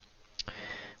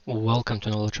Welcome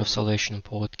to Knowledge of Salvation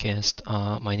podcast.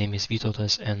 My name is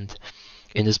Vytautas, and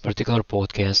in this particular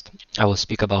podcast, I will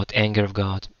speak about anger of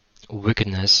God,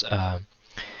 wickedness,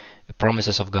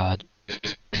 promises of God,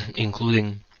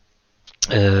 including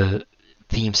uh,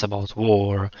 themes about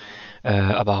war,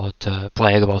 about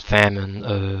plague, about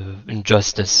famine,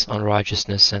 injustice,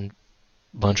 unrighteousness, and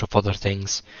a bunch of other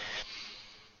things.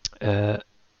 Uh,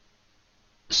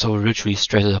 so literally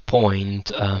straight to the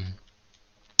point.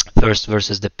 First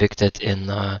verse is depicted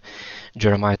in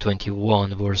Jeremiah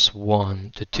 21, verse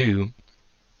 1 to 2.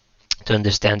 To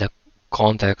understand the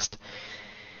context,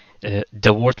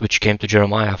 the word which came to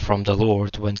Jeremiah from the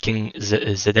Lord when King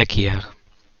Zedekiah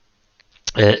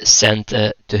sent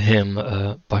to him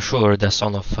Pashur, the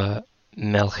son of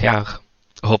Melchiah.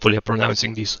 Hopefully, I'm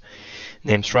pronouncing these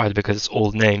names right because it's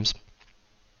old names.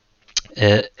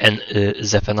 And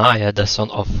Zephaniah, the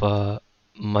son of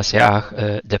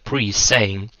Maaseiah, the priest,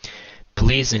 saying,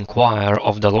 "Please inquire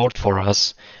of the Lord for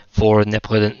us, for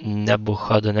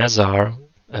Nebuchadnezzar,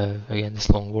 again this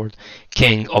long word,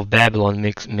 king of Babylon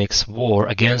makes war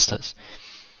against us.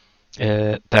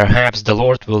 Perhaps the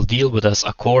Lord will deal with us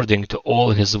according to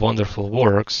all his wonderful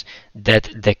works, that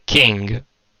the king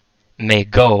may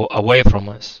go away from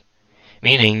us."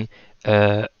 Meaning,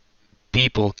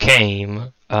 people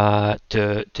came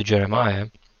to Jeremiah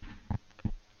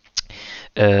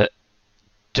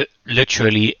to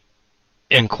literally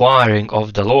inquiring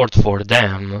of the Lord for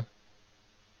them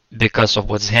because of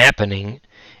what's happening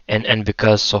and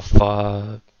because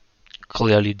of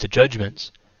clearly the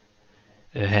judgments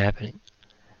happening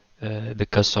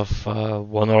because of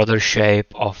one or other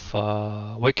shape of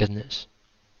wickedness,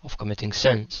 of committing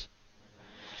sins.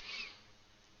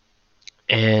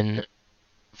 And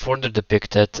further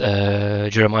depicted,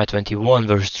 Jeremiah 21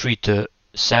 verse 3 to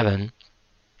 7,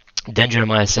 "Then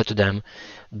Jeremiah said to them,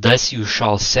 Thus you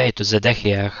shall say to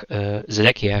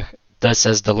Zedekiah, Thus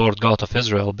says the Lord God of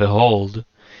Israel, Behold,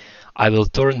 I will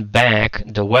turn back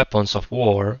the weapons of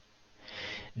war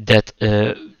that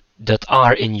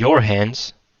are in your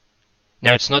hands."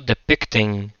 Now it's not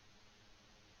depicting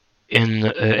in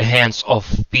hands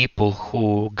of people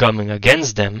who coming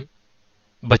against them,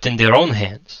 but in their own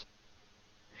hands.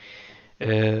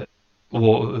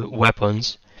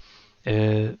 Weapons.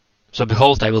 So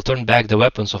behold, I will turn back the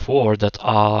weapons of war that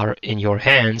are in your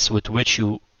hands, with which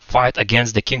you fight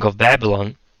against the king of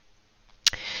Babylon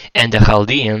and the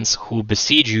Chaldeans who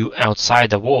besiege you outside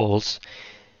the walls,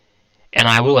 and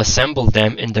I will assemble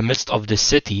them in the midst of the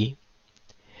city.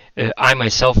 I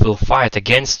myself will fight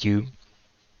against you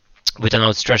with an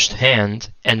outstretched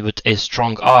hand and with a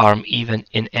strong arm, even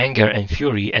in anger and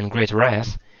fury and great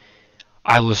wrath.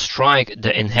 I will strike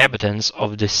the inhabitants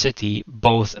of the city,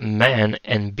 both man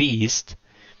and beast,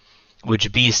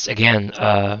 which beasts, again,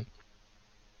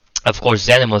 of course,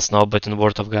 animals now, but in the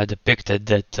Word of God depicted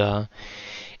that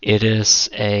it is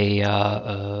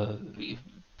a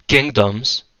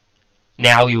kingdoms.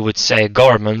 Now you would say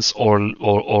governments or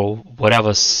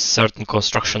whatever certain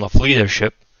construction of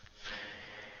leadership.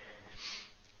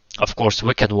 Of course,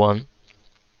 wicked one.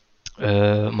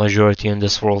 Majority in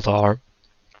this world are.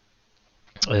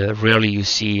 Rarely you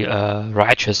see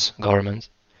righteous government.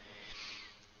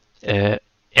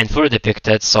 And further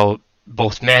depicted, so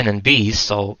both man and beast,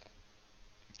 so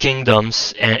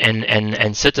kingdoms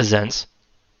and citizens,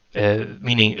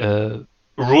 meaning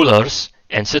rulers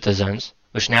and citizens,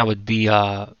 which now would be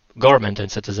government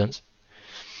and citizens,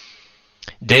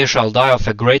 they shall die of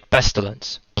a great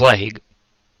pestilence, plague.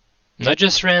 Not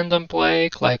just random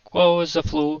plague, like, oh, it's a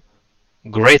flu.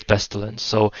 Great pestilence.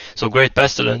 So great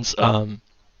pestilence,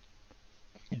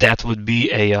 that would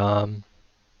be a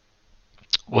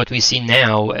what we see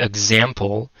now,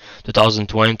 example,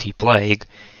 2020 plague,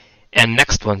 and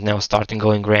next one now starting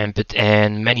going rampant,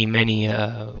 and many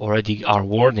already are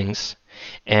warnings,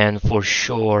 and for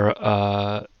sure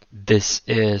this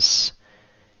is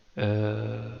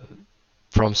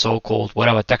from so-called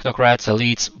whatever technocrats,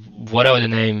 elites, whatever the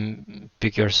name,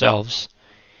 pick yourselves,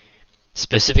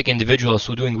 specific individuals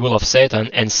who are doing will of Satan,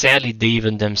 and sadly they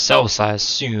even themselves, I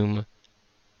assume,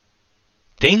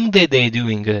 think that they're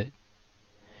doing good,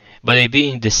 but they're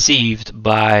being deceived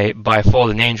by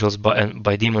fallen angels,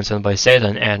 by demons, and by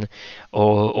Satan. And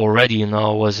already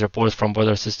was reported from brothers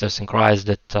and sisters in Christ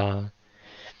that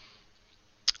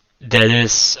that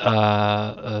is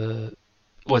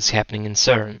what's happening in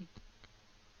CERN.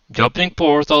 The opening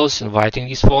portals, inviting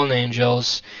these fallen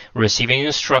angels, receiving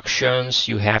instructions,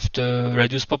 you have to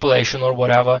reduce population or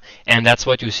whatever, and that's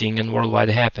what you're seeing in worldwide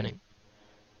happening.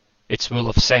 It's will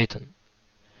of Satan,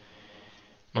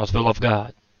 not will of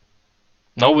God.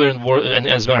 Nowhere in world, and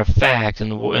as a matter of fact,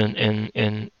 in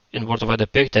in Word of God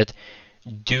depicted,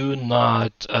 do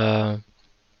not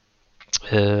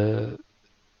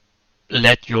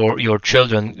let your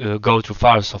children go through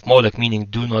fires of Molech, meaning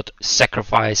do not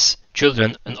sacrifice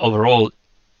children, and overall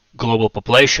global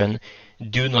population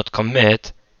do not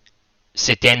commit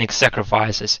satanic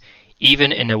sacrifices,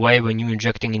 even in a way when you're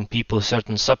injecting in people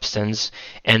certain substance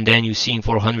and then you're seeing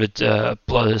 400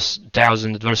 plus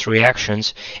thousand adverse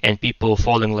reactions and people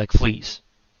falling like fleas.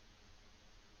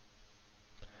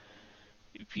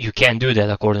 You can't do that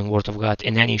according to the Word of God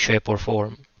in any shape or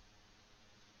form.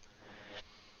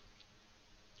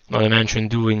 Not to mention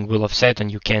doing will of Satan,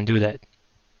 you can't do that.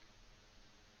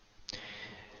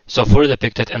 So further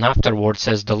depicted, and afterward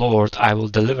says the Lord, I will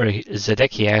deliver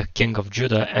Zedekiah, king of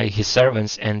Judah, his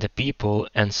servants and the people,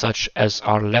 and such as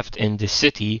are left in the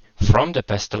city from the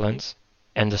pestilence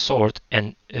and the sword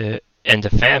and the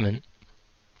famine,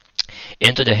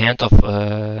 into the hand of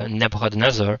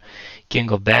Nebuchadnezzar,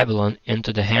 king of Babylon,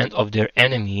 into the hand of their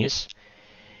enemies,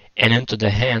 and into the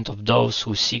hand of those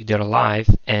who seek their life,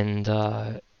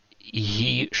 and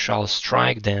he shall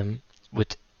strike them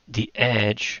with the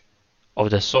edge of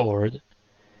the sword.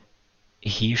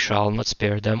 He shall not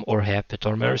spare them or have pity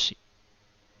or mercy.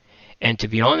 And to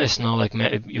be honest, now, like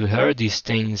you heard these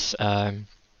things,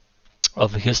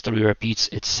 of history repeats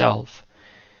itself.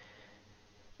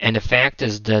 And the fact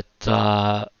is that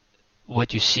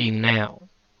what you see now,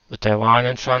 with Taiwan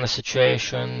and China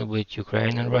situation, with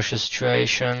Ukraine and Russia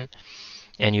situation,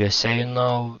 and USA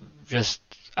now, just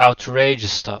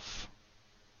outrageous stuff.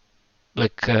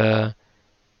 Like,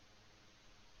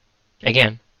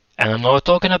 again, and I'm not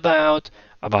talking about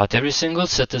every single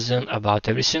citizen, about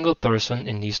every single person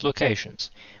in these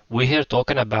locations. We're here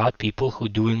talking about people who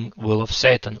doing will of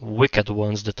Satan, wicked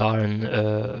ones that are in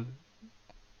a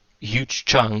huge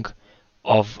chunk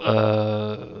of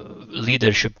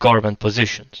leadership government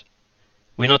positions.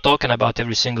 We're not talking about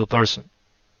every single person.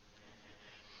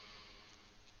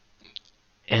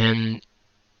 And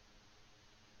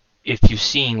if you're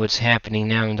seeing what's happening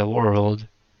now in the world,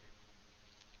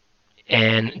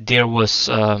 and there was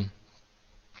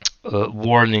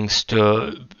warnings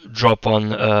to drop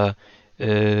on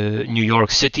New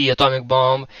York City atomic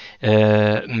bomb,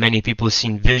 many people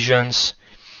seen visions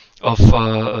of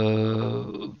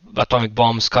atomic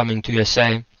bombs coming to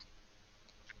USA.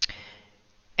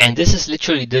 And this is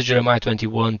literally, this Jeremiah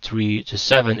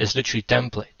 21:3-7 is literally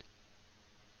template.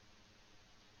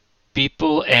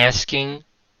 People asking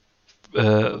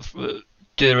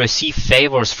to receive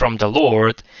favors from the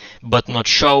Lord, but not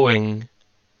showing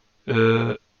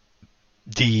the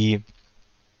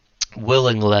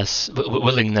willingness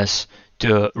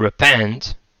to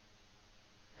repent,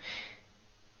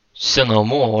 sin no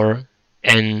more,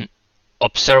 and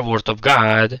observe Word of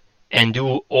God, and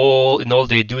do all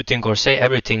they do, think, or say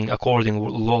everything according to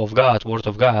law of God, Word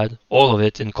of God, all of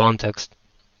it in context.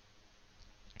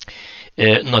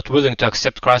 Not willing to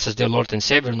accept Christ as their Lord and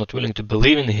Savior, not willing to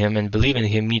believe in Him, and believe in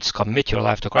Him means commit your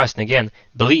life to Christ. And again,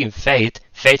 believe, faith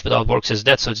without works is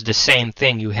dead. So it's the same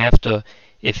thing. You have to,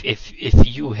 if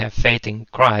you have faith in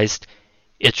Christ,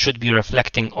 it should be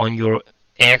reflecting on your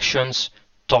actions,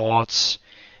 thoughts,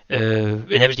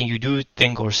 and everything you do,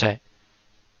 think, or say.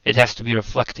 It has to be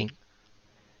reflecting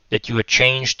that you're a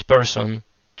changed person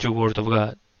through Word of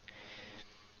God.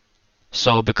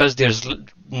 So because there's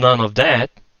none of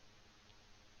that,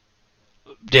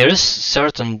 there is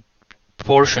certain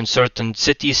portion, certain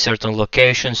cities, certain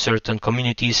locations, certain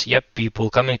communities,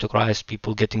 people coming to Christ,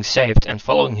 people getting saved and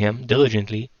following Him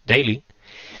diligently, daily,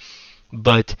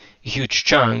 but a huge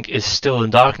chunk is still in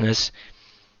darkness,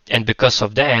 and because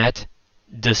of that,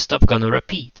 this stuff gonna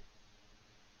repeat.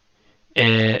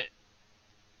 And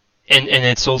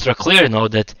it's ultra clear now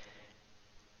that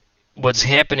what's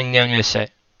happening now in USA,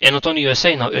 and not only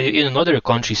USA now, in other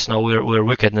countries now where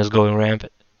wickedness going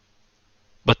rampant.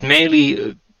 But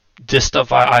mainly this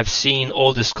stuff I've seen,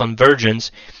 all this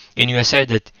convergence in USA,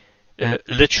 that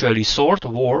literally sword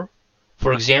war,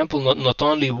 for example, not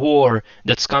only war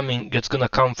that's gonna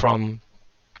come from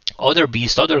other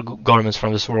beasts, other governments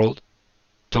from this world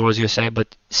towards USA,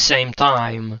 but same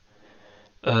time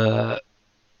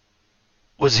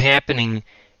what's happening,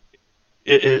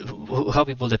 how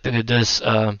people depicted this,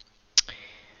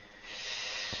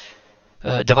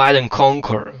 divide and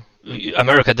conquer.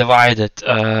 America divided,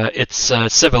 it's a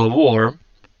civil war,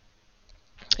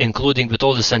 including with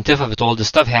all the scientific, with all the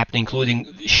stuff happening,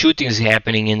 including shootings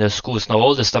happening in the schools now,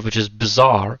 all this stuff which is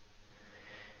bizarre.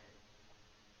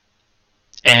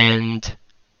 And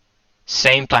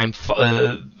same time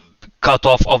cut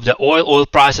off of the oil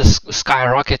prices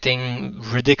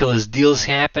skyrocketing, ridiculous deals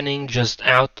happening, just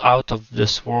out of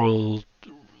this world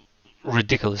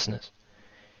ridiculousness.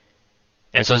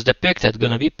 And so it's depicted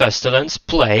going to be pestilence,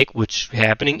 plague, which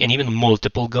happening, and even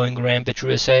multiple going rampant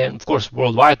USA, and of course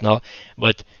worldwide now.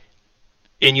 But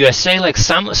in USA, like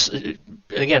some,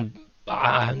 again,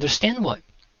 I understand why.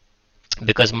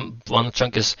 Because one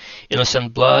chunk is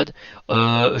innocent blood,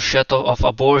 shed of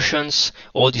abortions,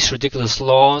 all these ridiculous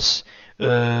laws,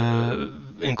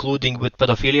 including with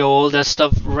pedophilia, all that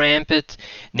stuff rampant.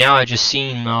 Now I just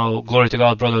seen now, glory to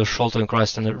God, Brother Sholto in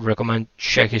Christ, and I recommend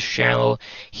check his channel.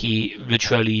 He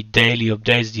literally daily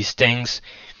updates these things.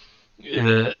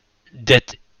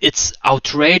 That it's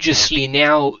outrageously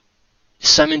now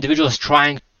some individuals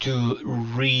trying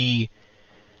to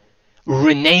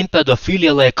rename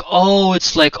pedophilia like, oh,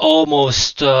 it's like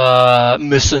almost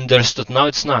misunderstood. No,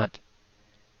 it's not.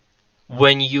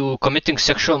 When you committing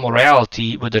sexual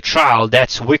morality with a child,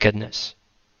 that's wickedness.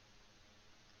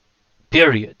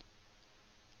 Period.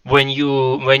 When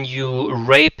you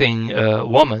raping a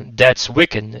woman, that's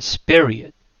wickedness.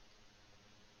 Period.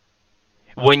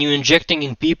 When you injecting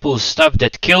in people stuff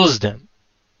that kills them,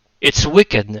 it's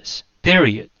wickedness.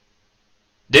 Period.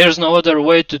 There's no other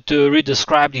way to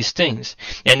re-describe these things.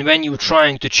 And when you're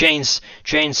trying to change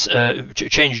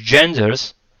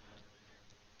genders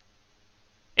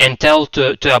and tell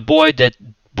to a boy that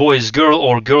boy is girl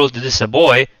or girl that is a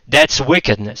boy, that's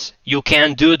wickedness. You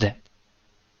can't do that.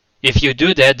 If you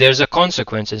do that, there's a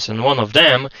consequences, and one of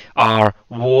them are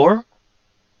war,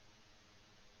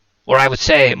 or I would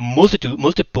say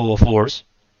multiple of wars,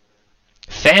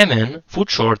 famine, food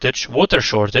shortage, water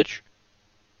shortage,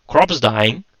 crops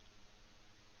dying,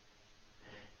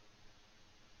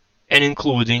 and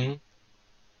including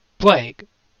plague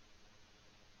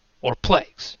or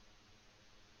plagues.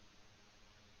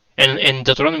 And in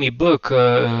Deuteronomy book,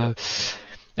 I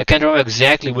can't remember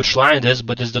exactly which line it is,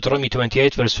 but it's Deuteronomy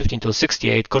 28 verse 15 till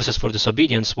 68, curses for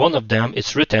disobedience. One of them,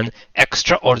 it's written,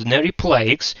 extraordinary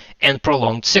plagues and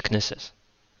prolonged sicknesses.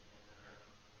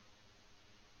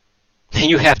 And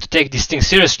you have to take these things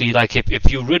seriously. Like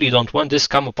if you really don't want this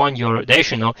come upon your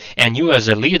nation, and you as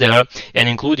a leader, and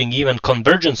including even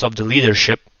convergence of the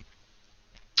leadership,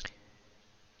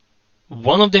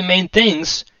 one of the main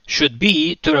things should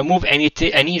be to remove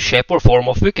any shape or form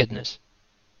of wickedness.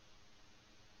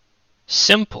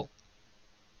 Simple.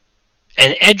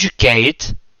 And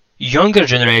educate younger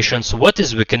generations what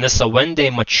is wickedness, so when they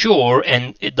mature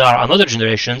and there are another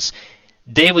generations,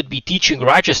 they would be teaching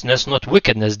righteousness, not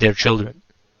wickedness, their children.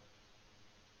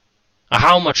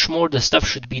 How much more the stuff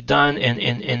should be done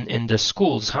in the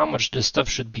schools, how much the stuff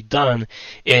should be done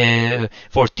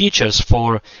for teachers,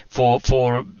 for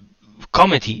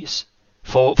committees,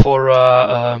 for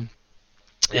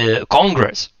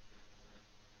Congress.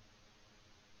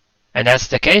 And that's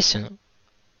the case,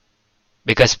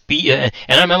 because and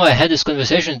I remember I had this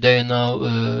conversation there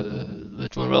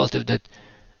with one relative, that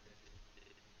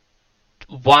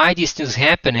why these things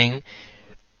happening,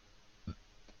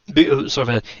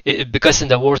 because in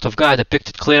the Word of God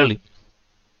depicted clearly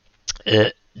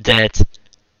that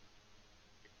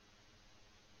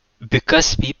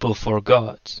because people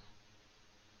forgot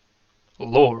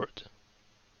Lord,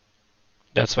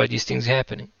 that's why these things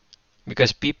happening.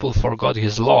 Because people forgot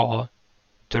His law,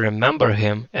 to remember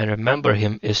Him, and remember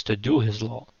Him is to do His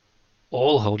law.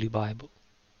 All Holy Bible.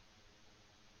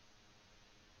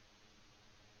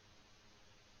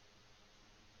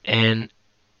 And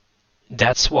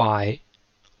that's why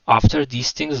after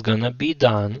these things gonna be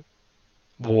done,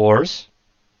 wars,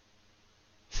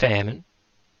 famine,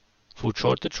 food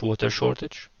shortage, water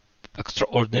shortage,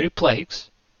 extraordinary plagues,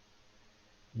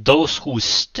 those who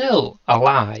still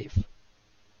alive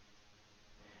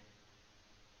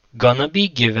gonna be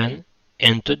given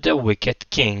into the wicked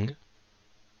king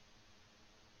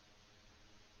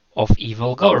of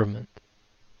evil government.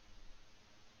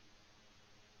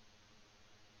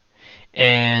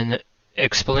 And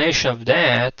explanation of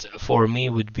that for me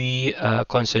would be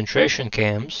concentration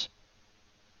camps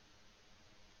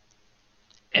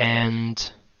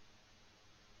and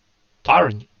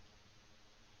tyranny,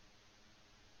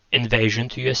 invasion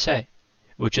to USA,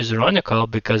 which is ironical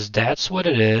because that's what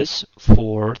it is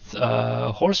for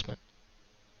horsemen,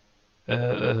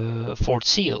 fourth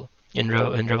seal in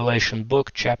Revelation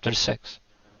book chapter 6.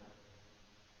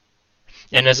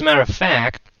 And as a matter of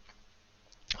fact,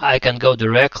 I can go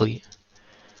directly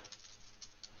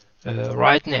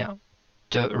right now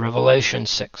to Revelation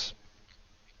 6.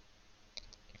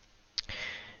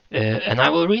 And I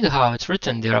will read how it's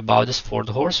written there about this fourth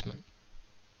horseman.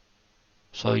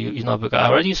 So you know, because I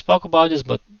already spoke about this,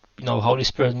 but Holy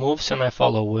Spirit moves and I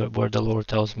follow where the Lord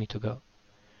tells me to go.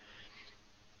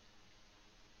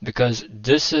 Because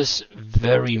this is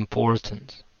very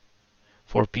important.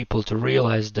 for people to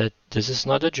realize that this is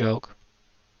not a joke,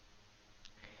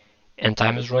 and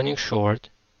time is running short,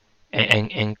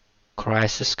 and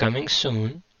Christ is coming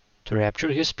soon to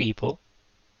rapture his people,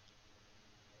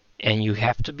 and you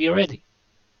have to be ready.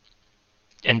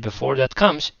 And before that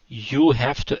comes, you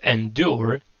have to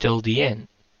endure till the end.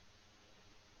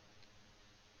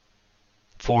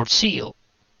 Fourth seal.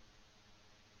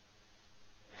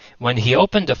 When he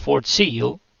opened the fourth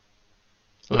seal,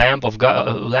 Lamb of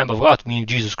God, meaning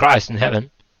Jesus Christ in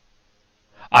heaven,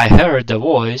 I heard the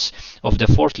voice of the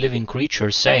fourth living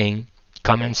creature saying,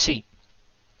 "Come and see."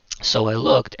 So I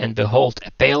looked, and behold,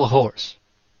 a pale horse.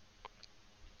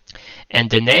 And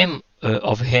the name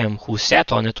of him who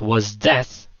sat on it was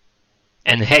Death,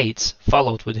 and Hades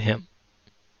followed with him.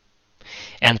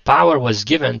 And power was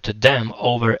given to them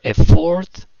over a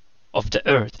fourth of the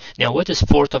earth. Now, what is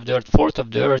fourth of the earth? Fourth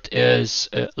of the earth is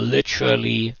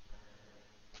literally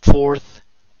fourth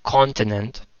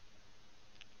continents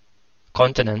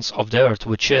of the earth,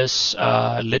 which is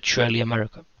literally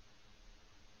America.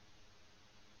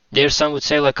 There some would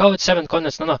say like, oh, it's 7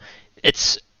 continents. No,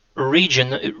 it's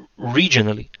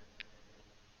regionally,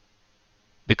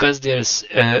 because there's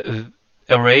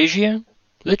Eurasia,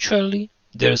 literally,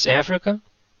 there's Africa,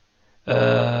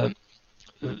 then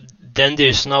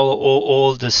there's now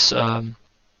all this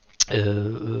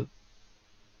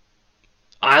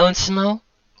islands now,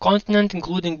 continent,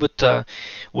 including with United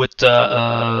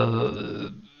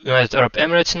Arab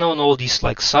Emirates now, and all these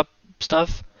like sub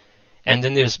stuff, and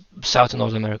then there's South and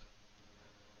North America.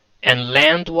 And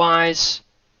land-wise,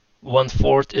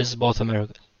 1/4 is both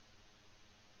Americas.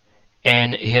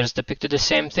 And here's depicted the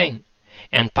same thing.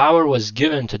 And power was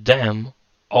given to them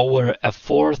over a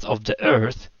fourth of the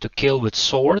earth to kill with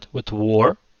sword, with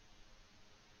war,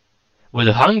 with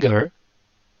hunger,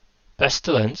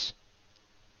 pestilence,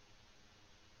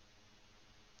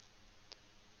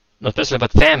 not pestilence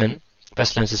but famine.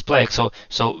 Pestilence is plague. So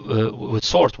with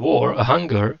sword, war,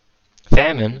 hunger,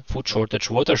 famine, food shortage,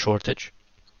 water shortage.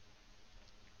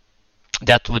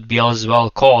 That would be as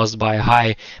well caused by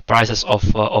high prices of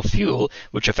fuel,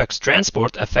 which affects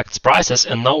transport, affects prices,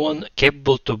 and no one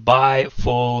capable to buy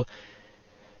full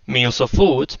meals of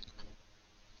food,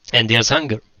 and there's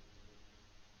hunger.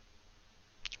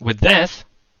 With death,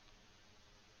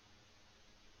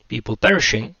 people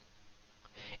perishing,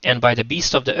 and by the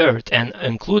beast of the earth, and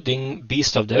including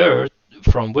beast of the earth,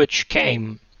 from which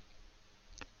came,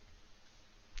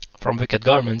 from wicked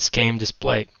garments came this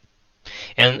plague.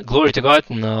 And glory to God.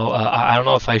 Now, I don't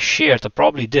know if I shared, I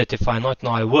probably did. If I not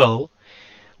now, I will,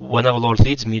 whenever Lord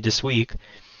leads me this week.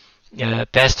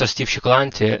 Pastor Steve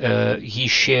Cioccolanti, he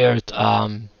shared,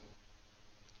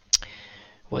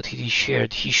 what did he share?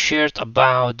 He shared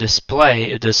about this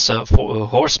play, this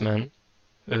horseman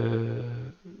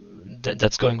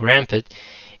that's going rampant,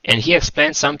 and he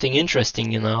explained something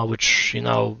interesting, which,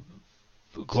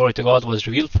 glory to God, was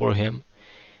revealed for him.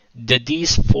 That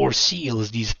these 4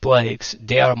 seals, these plagues,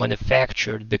 they are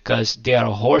manufactured because they are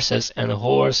horses, and a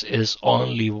horse is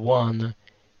only one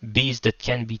beast that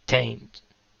can be tamed,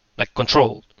 like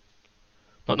controlled.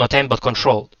 Not tamed, but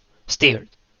controlled, steered.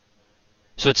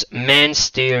 So it's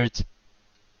man-steered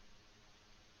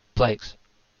plagues,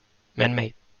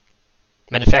 man-made,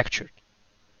 manufactured.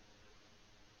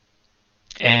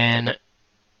 And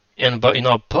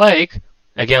plague,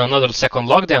 again, another second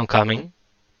lockdown coming,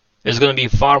 is going to be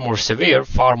far more severe,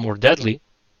 far more deadly,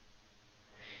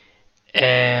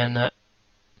 and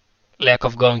lack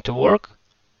of going to work,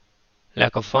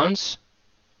 lack of funds,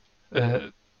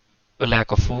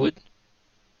 lack of food,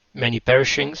 many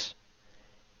perishings,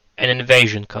 and an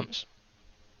invasion comes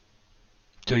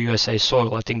to USA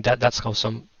soil. I think that's how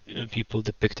some people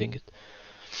depicting it.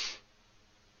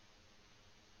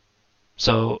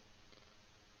 So,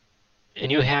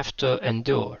 and you have to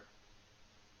endure.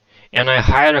 And I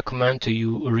highly recommend to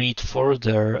you read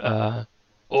further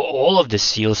all of the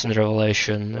seals in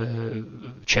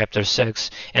Revelation chapter 6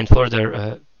 and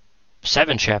further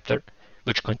 7 chapter,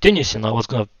 which continues, and I was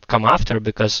going to come after,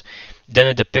 because then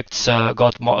it depicts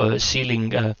God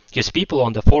sealing his people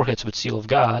on the foreheads with seal of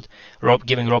God,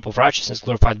 giving robe of righteousness,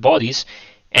 glorified bodies,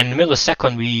 and in the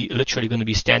millisecond we literally going to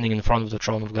be standing in front of the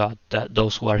throne of God,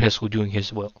 those who are his, who are doing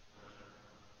his will.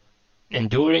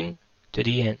 Enduring to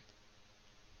the end.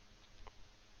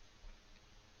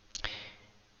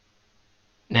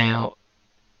 Now,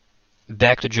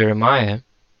 back to Jeremiah,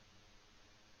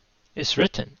 it's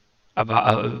written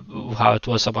about how it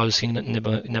was about King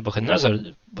Nebuchadnezzar,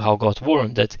 how God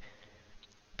warned that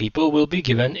people will be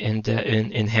given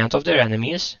in hand of their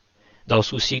enemies, those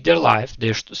who seek their life,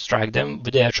 they strike them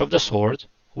with the edge of the sword,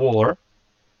 war,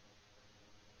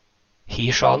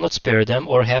 he shall not spare them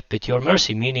or have pity or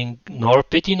mercy, meaning nor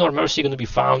pity nor mercy going to be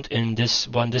found in this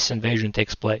when this invasion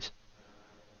takes place.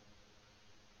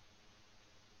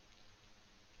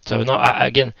 So now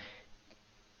again,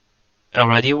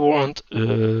 already warned,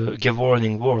 give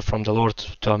warning word from the Lord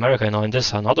to America. Now in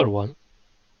this another one,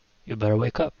 you better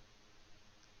wake up.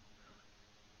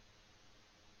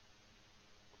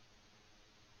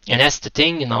 And that's the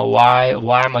thing,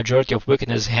 why majority of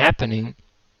wickedness is happening,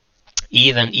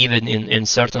 even in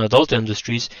certain adult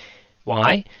industries.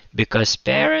 Why? Because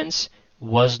parents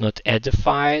was not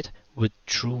edified with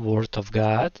true word of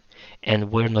God,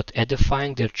 and were not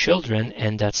edifying their children,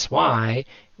 and that's why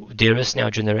there is now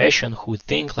a generation who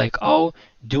think like, oh,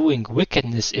 doing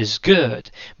wickedness is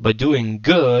good, but doing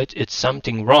good it's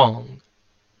something wrong.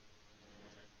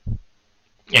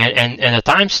 And at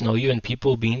times now even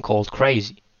people being called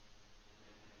crazy.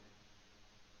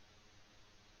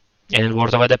 And in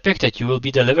Word of God depicted, you will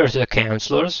be delivered to the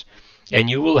counselors, and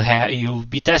you'll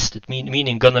be tested,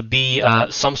 meaning gonna be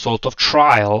some sort of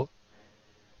trial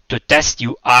to test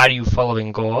you. Are you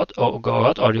following God, or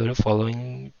are you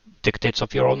following dictates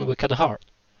of your own wicked heart?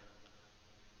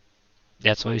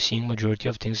 That's why you're seeing majority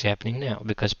of things happening now,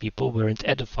 because people weren't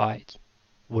edified,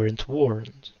 weren't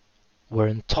warned,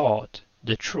 weren't taught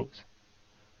the truth.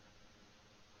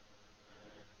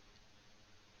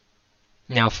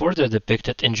 Now further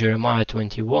depicted in Jeremiah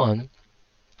 21,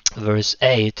 verse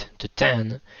 8 to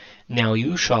 10, now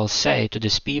you shall say to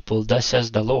this people, thus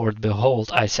says the Lord, behold,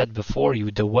 I set before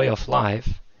you the way of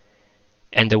life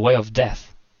and the way of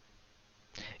death.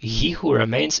 He who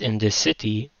remains in this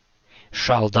city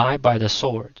shall die by the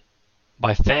sword,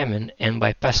 by famine and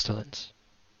by pestilence,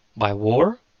 by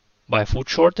war, by food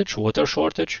shortage, water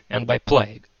shortage, and by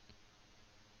plague.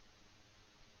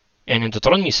 And in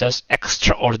Deuteronomy says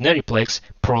extraordinary plagues,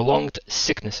 prolonged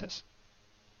sicknesses.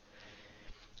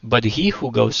 But he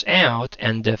who goes out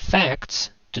and defects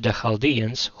to the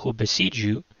Chaldeans who besiege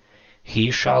you, he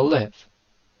shall live,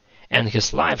 and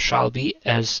his life shall be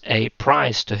as a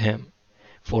prize to him.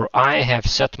 For I have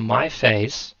set my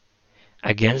face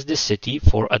against the city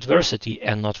for adversity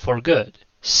and not for good,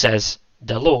 says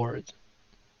the Lord.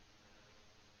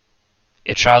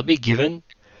 It shall be given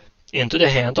into the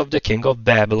hand of the king of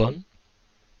Babylon,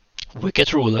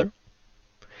 wicked ruler,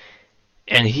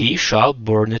 and he shall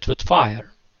burn it with fire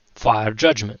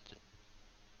judgment,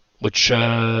 which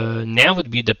now would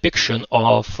be a depiction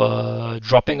of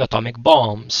dropping atomic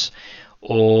bombs,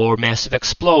 or massive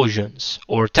explosions,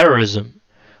 or terrorism,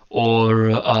 or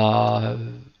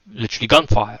literally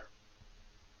gunfire,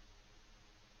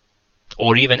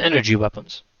 or even energy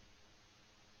weapons,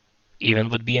 even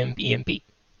would be EMP.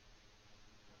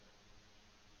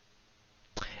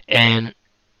 And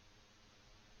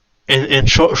in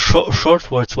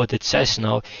short words, what it says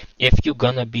now, if you're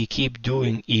gonna keep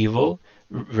doing evil,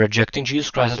 rejecting Jesus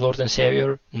Christ as Lord and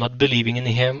Savior, not believing in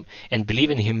Him, and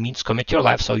believing in Him means commit your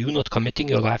life, so you're not committing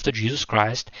your life to Jesus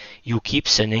Christ, you keep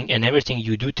sinning, and everything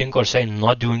you do, think, or say,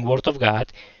 not doing Word of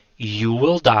God, you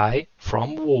will die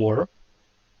from war,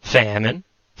 famine,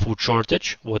 food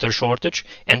shortage, water shortage,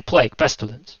 and plague,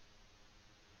 pestilence.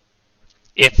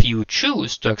 If you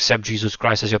choose to accept Jesus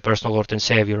Christ as your personal Lord and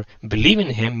Savior, believe in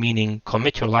Him, meaning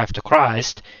commit your life to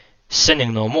Christ,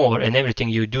 sinning no more, and everything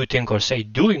you do, think, or say,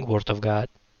 doing Word of God,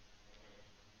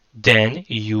 then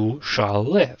you shall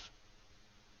live.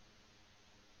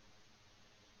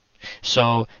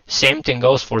 So, same thing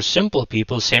goes for simple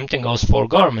people, same thing goes for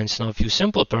governments. Now, if you're a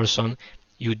simple person,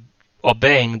 you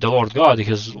obeying the Lord God,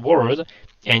 His Word,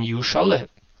 and you shall live.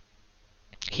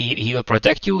 He will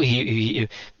protect you, He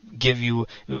give you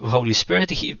Holy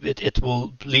Spirit, it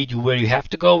will lead you where you have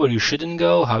to go, where you shouldn't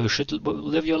go, how you should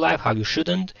live your life, how you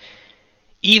shouldn't.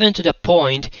 Even to the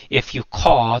point, if you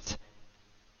caught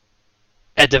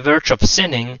at the verge of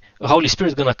sinning, the Holy Spirit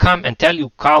is going to come and tell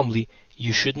you calmly,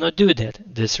 you should not do that.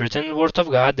 This written in the Word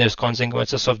of God, there's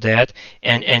consequences of that,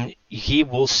 and He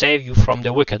will save you from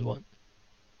the wicked one.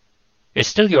 It's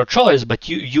still your choice, but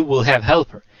you will have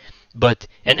helper. But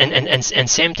and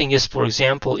same thing is, for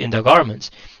example, in the garments.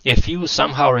 If you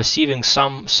somehow receiving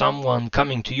someone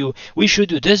coming to you, we should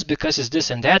do this because it's this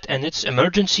and that, and it's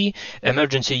emergency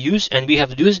use, and we have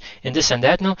to do this and this and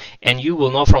that now, and you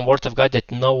will know from Word of God that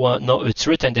it's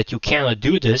written that you cannot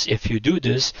do this. If you do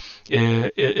this,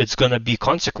 it's gonna be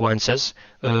consequences,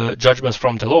 judgments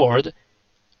from the Lord.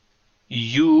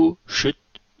 You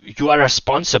are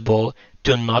responsible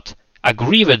to not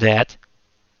agree with that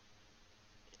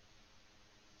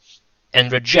and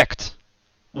reject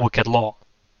wicked law.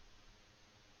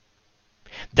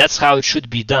 That's how it should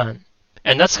be done.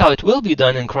 And that's how it will be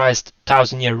done in Christ's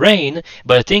 1,000-year reign.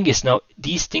 But the thing is, now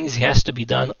these things has to be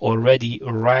done already,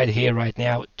 right here, right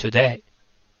now, today.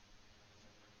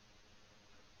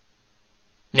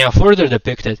 Now further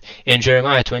depicted in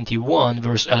Jeremiah 21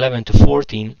 verse 11 to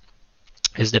 14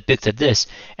 is depicted this: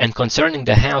 and concerning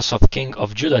the house of king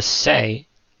of Judah say,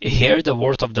 hear the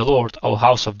word of the Lord, O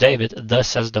house of David, thus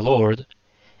says the Lord,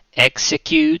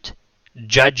 execute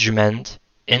judgment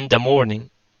in the morning.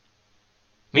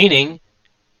 Meaning,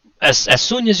 as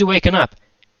soon as you're waking up,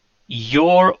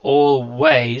 your all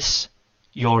ways,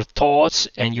 your thoughts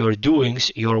and your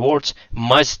doings, your words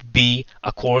must be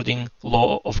according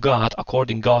law of God,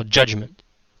 according God judgment.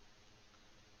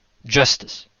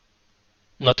 Justice.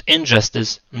 Not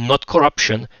injustice, not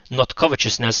corruption, not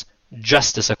covetousness,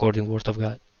 justice according word of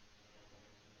God.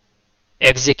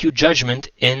 Execute judgment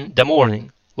in the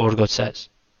morning, Lord God says,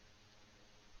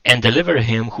 and deliver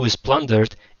him who is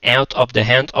plundered out of the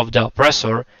hand of the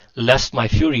oppressor, lest my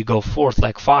fury go forth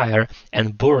like fire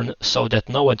and burn so that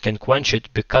no one can quench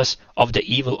it because of the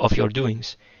evil of your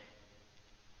doings.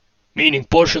 Meaning,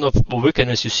 portion of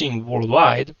wickedness you're seeing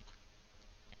worldwide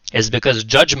is because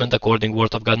judgment according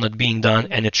word of God not being done,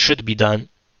 and it should be done.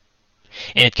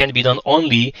 And it can be done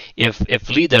only if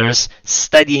leaders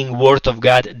studying word of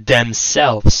God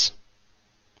themselves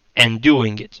and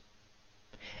doing it.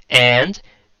 And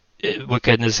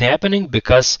wickedness happening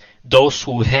because those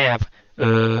who have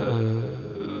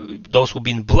those who've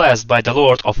been blessed by the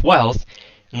Lord of wealth,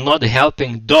 not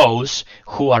helping those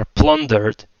who are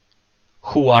plundered,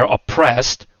 who are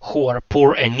oppressed, who are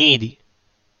poor and needy.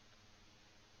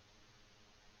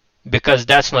 Because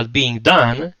that's not being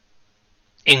done,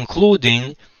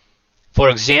 including, for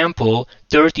example,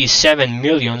 37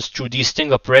 millions through these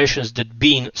sting operations that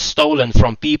being stolen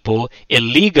from people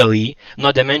illegally.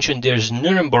 Not to mention there's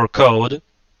Nuremberg Code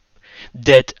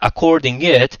that according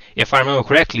it, if I remember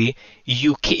correctly,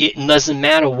 it doesn't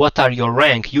matter what are your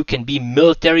rank. You can be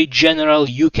military general,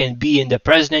 you can be in the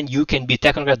president, you can be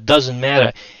technocrat, doesn't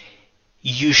matter.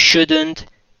 You shouldn't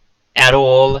at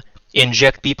all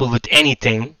inject people with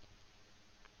anything,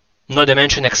 not to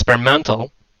mention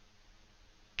experimental.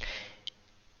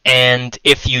 And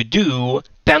if you do,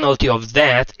 penalty of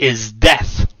that is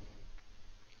death.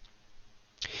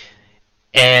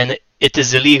 And it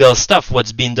is illegal stuff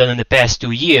what's been done in the past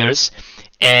 2 years.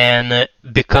 And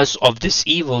because of this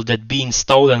evil that being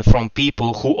stolen from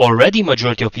people who already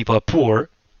majority of people are poor,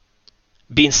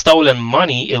 being stolen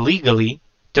money illegally,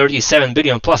 37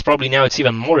 billion plus, probably now it's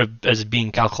even more as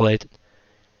being calculated.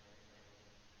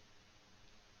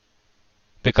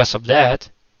 Because of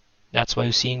that, that's why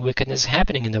you're seeing wickedness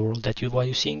happening in the world. That's why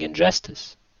you're seeing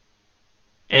injustice.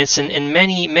 And it's in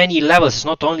many, many levels. It's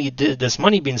not only this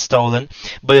money being stolen,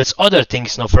 but it's other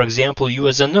things. Now, for example, you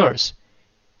as a nurse,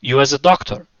 you as a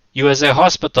doctor, you as a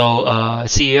hospital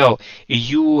CEO,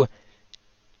 you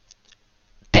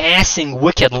passing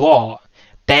wicked law,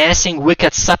 passing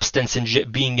wicked substance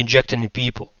being injected in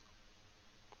people.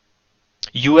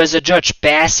 You as a judge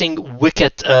passing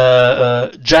wicked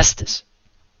justice.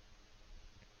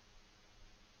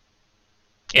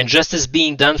 And justice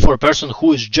being done for a person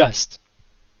who is just.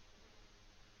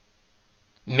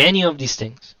 Many of these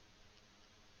things.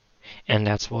 And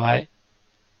that's why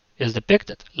is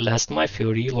depicted. Lest my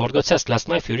fury, Lord God says, lest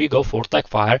my fury go forth like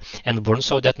fire and burn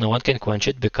so that no one can quench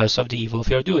it because of the evil of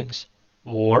your doings.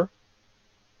 War,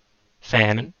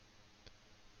 famine,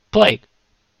 plague.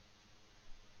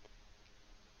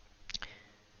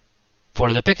 For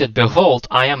depicted, behold,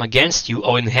 I am against you,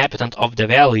 O inhabitant of the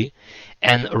valley,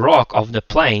 and rock of the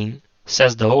plain,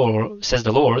 says the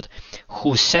Lord,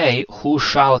 who say, who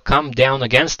shall come down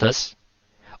against us,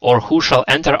 or who shall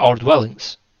enter our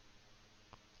dwellings?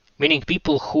 Meaning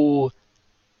people who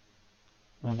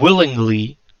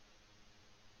willingly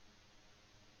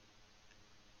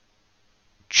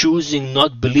choosing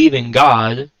not believing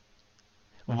God,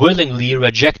 willingly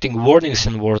rejecting warnings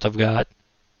in the Word of God,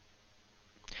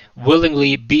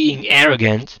 willingly being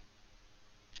arrogant,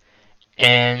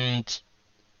 and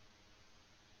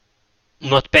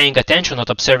not paying attention,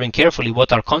 not observing carefully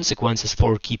what are consequences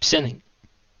for keep sinning.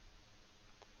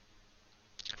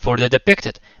 For the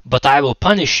depicted, but I will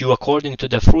punish you according to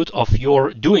the fruit of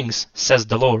your doings, says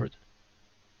the Lord.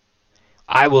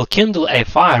 I will kindle a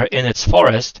fire in its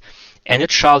forest, and it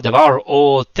shall devour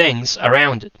all things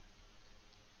around it.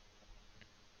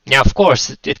 Now, of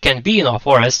course, it can be in a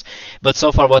forest, but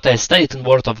so far what I studied in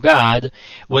Word of God,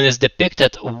 when it's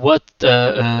depicted what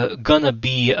gonna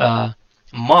be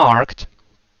marked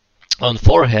on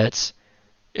foreheads,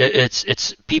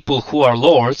 it's people who are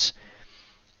lords,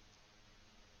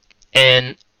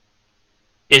 and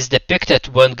is depicted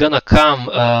when gonna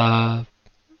come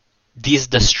these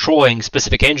destroying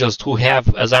specific angels who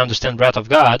have, as I understand, wrath of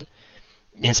God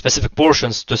in specific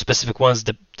portions to specific ones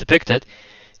depicted,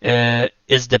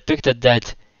 is depicted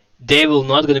that they will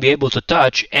not going to be able to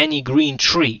touch any green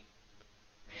tree.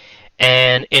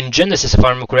 And in Genesis, if I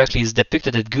remember correctly, it's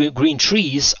depicted that green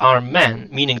trees are men,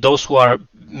 meaning those who are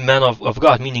men of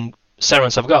God, meaning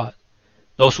servants of God,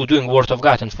 those who are doing word of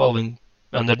God and following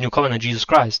under new covenant Jesus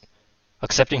Christ,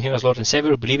 accepting Him as Lord and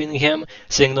Savior, believing in Him,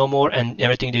 saying no more, and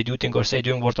everything they do, think, or say,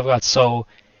 doing word of God. So,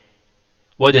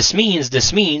 what this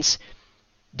means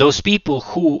those people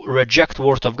who reject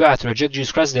word of God, reject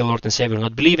Jesus Christ, their Lord and Savior,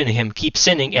 not believe in Him, keep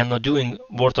sinning and not doing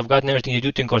word of God and everything they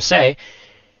do, think, or say,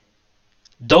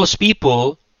 those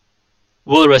people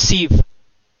will receive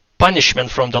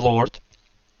punishment from the Lord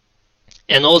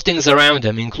and all things around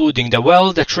them, including the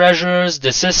wealth, the treasures,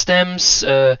 the systems,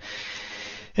 wicked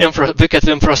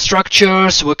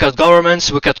infrastructures, wicked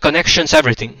governments, wicked connections,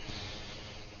 everything.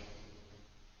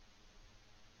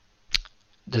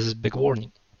 This is a big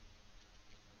warning.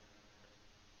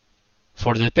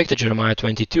 For the depicted Jeremiah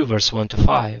 22, verse 1 to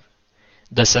 5,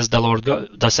 thus says the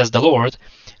Lord,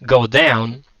 go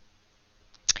down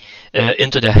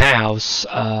into the house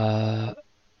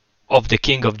of the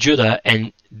king of Judah,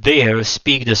 and there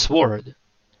speak this word,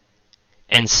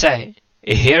 and say,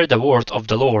 hear the word of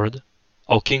the Lord,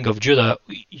 O king of Judah,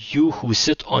 you who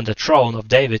sit on the throne of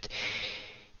David,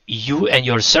 you and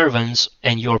your servants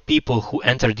and your people who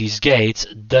enter these gates,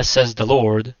 thus says the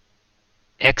Lord,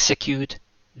 execute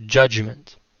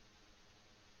judgment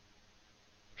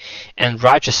and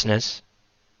righteousness,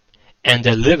 and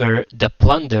deliver the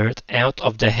plundered out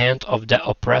of the hand of the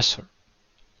oppressor.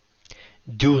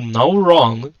 Do no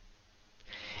wrong,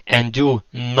 and do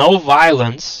no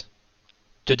violence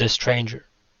to the stranger,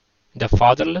 the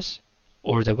fatherless,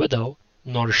 or the widow,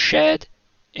 nor shed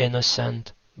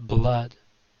innocent blood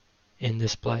in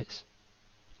this place.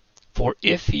 For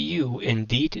if you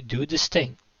indeed do this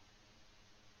thing,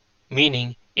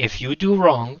 meaning if you do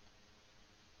wrong,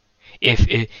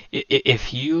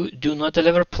 if you do not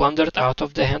deliver plundered out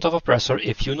of the hand of oppressor,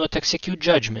 if you not execute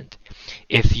judgment,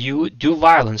 if you do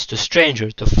violence to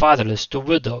stranger, to fatherless, to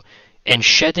widow, and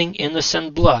shedding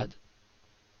innocent blood,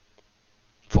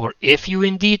 for if you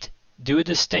indeed do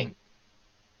this thing,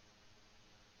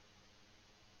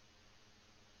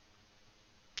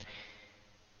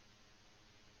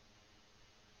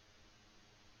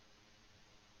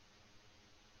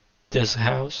 this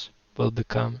house will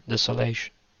become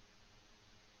desolation.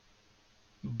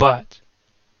 But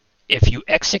if you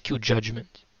execute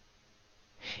judgment,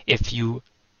 if you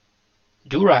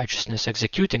do righteousness,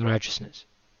 executing righteousness,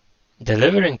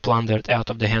 delivering plundered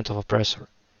out of the hand of oppressor,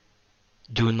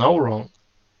 do no wrong,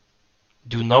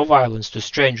 do no violence to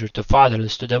stranger, to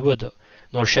fatherless, to the widow,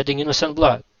 nor shedding innocent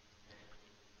blood.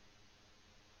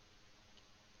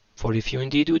 For if you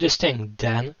indeed do this thing,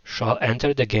 then shall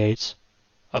enter the gates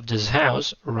of this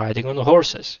house riding on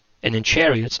horses, and in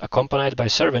chariots accompanied by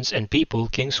servants and people,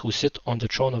 kings who sit on the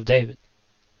throne of David.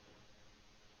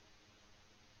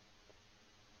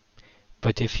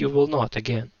 But if you will not,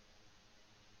 again,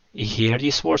 hear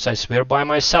these words, I swear by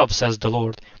myself, says the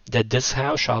Lord, that this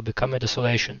house shall become a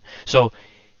desolation. So,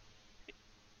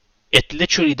 it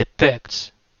literally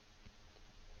depicts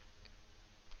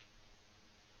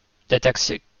that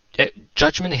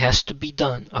judgment has to be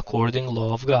done according to the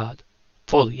law of God,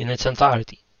 fully, in its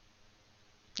entirety,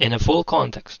 in a full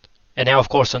context, and now of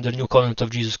course under the new covenant of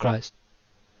Jesus Christ.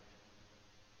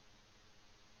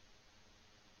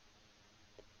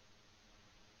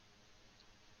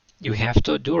 You have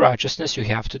to do righteousness, you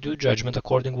have to do judgment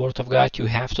according to the word of God, you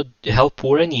have to help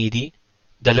poor and needy,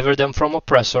 deliver them from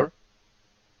oppressor.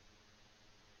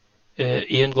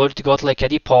 Even glory to God, like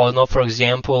Eddie Paulino, for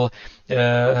example,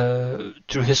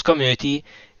 through his community,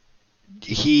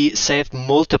 he saved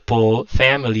multiple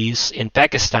families in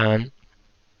Pakistan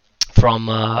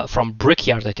from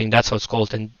brickyard, I think that's what it's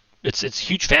called, and it's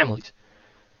huge families.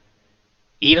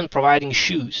 Even providing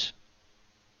shoes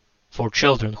for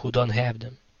children who don't have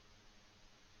them.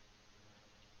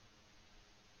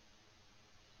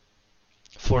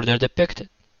 For they're depicted.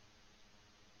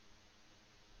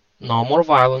 No more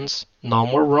violence, no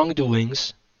more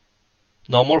wrongdoings,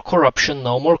 no more corruption,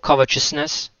 no more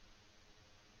covetousness,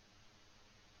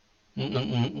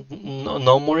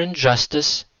 no more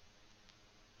injustice,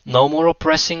 no more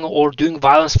oppressing or doing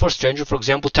violence for strangers, for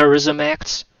example, terrorism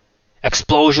acts,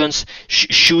 explosions,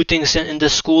 shootings in the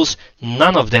schools.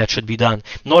 None of that should be done,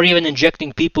 nor even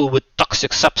injecting people with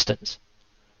toxic substance.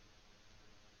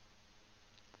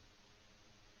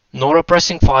 Nor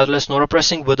oppressing fatherless, nor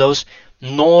oppressing widows,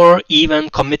 nor even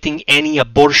committing any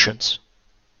abortions.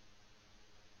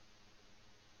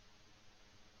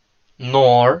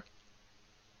 nor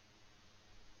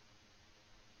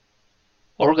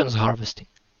organs harvesting,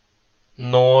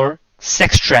 nor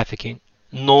sex trafficking,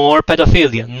 nor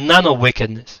pedophilia, none of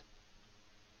wickedness.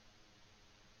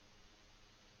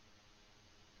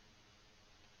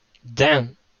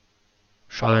 Then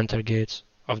shall enter gates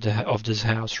of this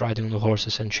house, riding on the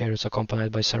horses and chariots,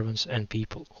 accompanied by servants and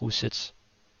people,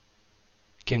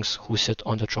 kings who sit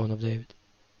on the throne of David.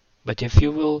 But if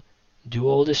you will do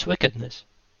all this wickedness,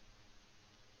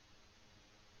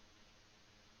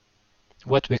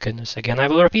 what wickedness? Again, I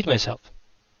will repeat myself.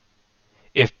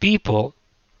 If people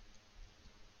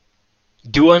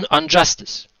do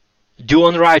injustice, do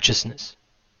unrighteousness,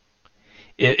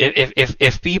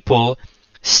 if people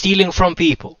stealing from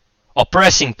people,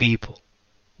 oppressing people,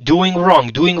 doing wrong,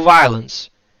 doing violence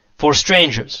for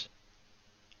strangers,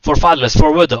 for fatherless,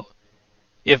 for widow,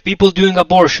 if people doing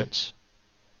abortions,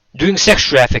 doing sex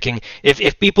trafficking,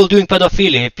 if people doing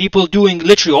pedophilia, if people doing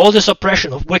literally all this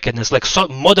oppression of wickedness, like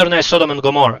modernized Sodom and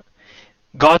Gomorrah,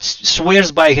 God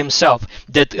swears by himself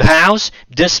that house,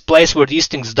 this place where these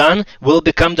things done, will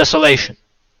become desolation.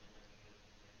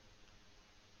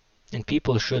 And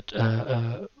people should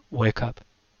wake up.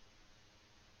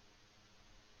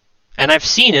 And I've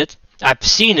seen it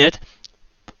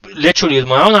literally with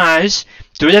my own eyes,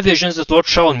 through the visions that Lord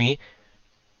showed me,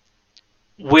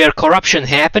 where corruption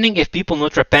happening, if people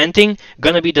not repenting,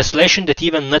 gonna be desolation that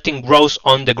even nothing grows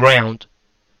on the ground.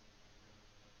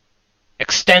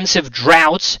 Extensive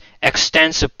droughts,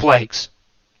 extensive plagues.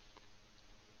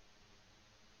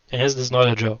 And this is not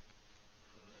a joke.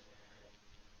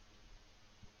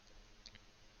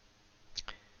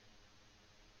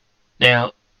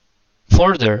 Now,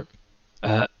 further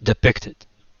depicted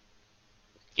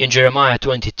in Jeremiah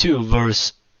 22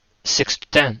 verse 6 to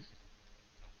 10.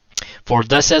 For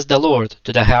thus says the Lord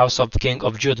to the house of king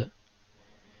of Judah,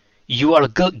 you are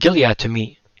Gilead to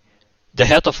me, the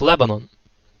head of Lebanon,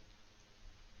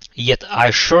 yet I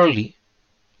surely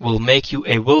will make you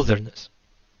a wilderness,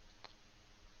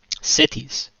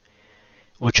 cities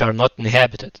which are not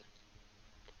inhabited,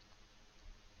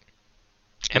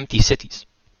 empty cities.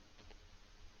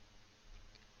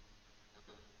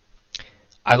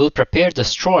 I will prepare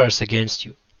destroyers against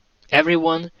you,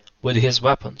 everyone with his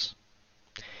weapons.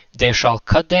 They shall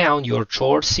cut down your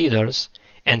choice cedars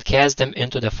and cast them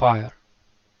into the fire.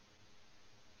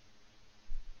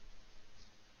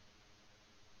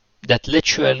 That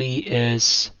literally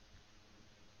is,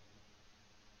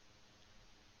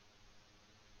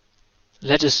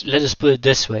 let us put it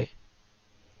this way.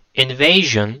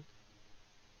 Invasion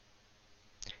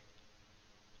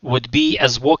would be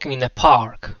as walking in a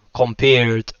park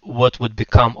compared what would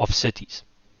become of cities.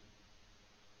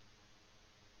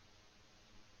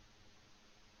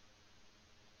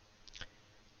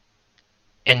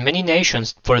 And many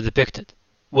nations, for depicted,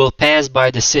 will pass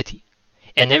by the city,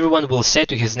 and everyone will say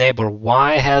to his neighbor,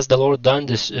 why has the Lord done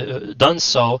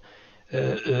so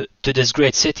to this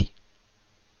great city?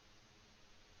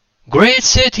 Great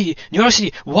city, New York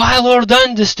City, why Lord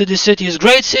done this to this city? Is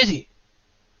great city.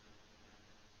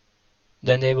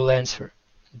 Then they will answer,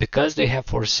 because they have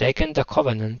forsaken the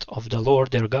covenant of the Lord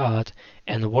their God,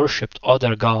 and worshipped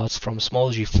other gods from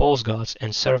small g false gods,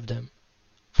 and served them.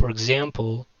 For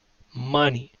example,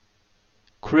 money,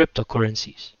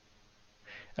 cryptocurrencies,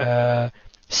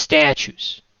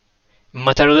 statues,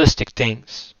 materialistic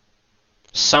things,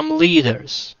 some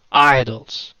leaders,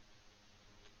 idols,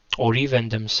 or even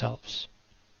themselves,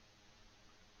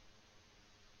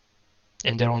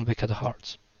 in their own wicked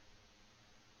hearts.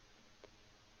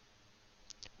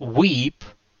 Weep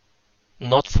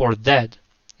not for dead,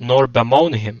 nor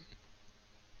bemoan him.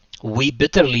 Weep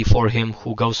bitterly for him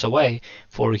who goes away,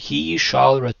 for he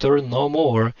shall return no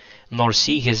more, nor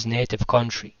see his native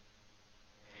country.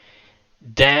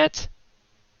 That,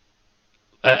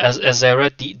 as I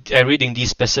reading these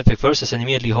specific verses, and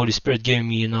immediately Holy Spirit giving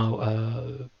me,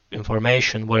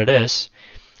 information what it is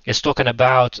talking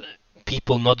about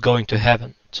people not going to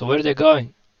heaven. So where are they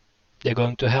going? They're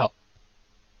going to hell.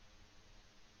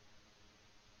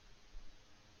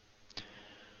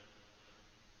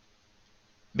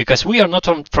 Because we are not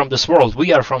from this world,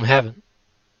 we are from heaven.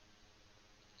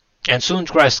 And soon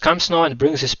Christ comes now and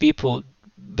brings his people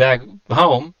back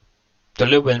home to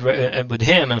live with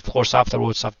him, and of course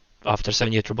afterwards, after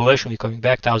 7-year tribulation, we're coming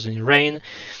back, 1,000-year reign,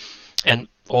 and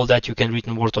all that you can read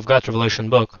in the Word of God, Revelation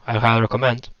book, I highly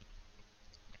recommend.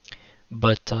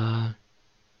 But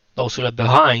those who left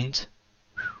behind,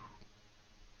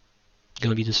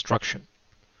 gonna be destruction.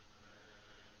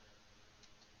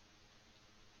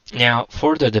 Now,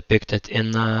 further depicted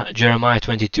in Jeremiah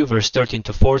 22, verse 13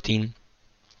 to 14,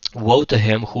 Woe to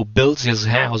him who builds his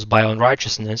house by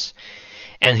unrighteousness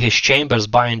and his chambers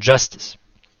by injustice,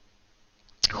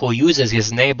 who uses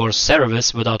his neighbor's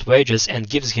service without wages and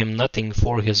gives him nothing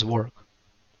for his work,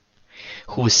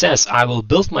 who says, I will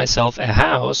build myself a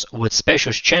house with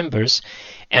spacious chambers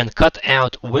and cut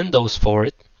out windows for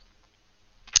it,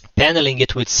 paneling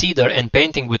it with cedar and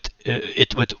painting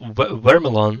it with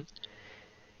vermilion.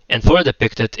 And further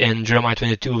depicted in Jeremiah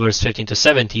 22 verse 15 to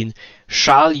 17,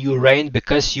 shall you reign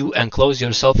because you enclose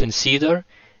yourself in cedar?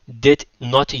 Did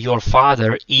not your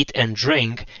father eat and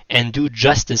drink and do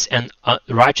justice and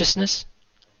righteousness?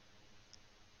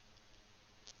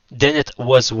 Then it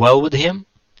was well with him.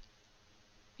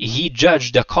 He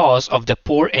judged the cause of the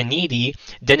poor and needy,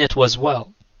 then it was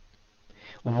well.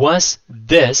 Was not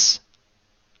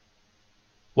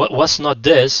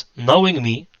this knowing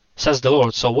me, says the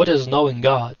Lord? So what is knowing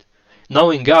God?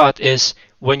 Knowing God is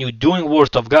when you're doing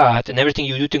word of God and everything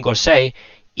you do, think, or say,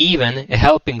 even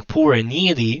helping poor and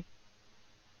needy,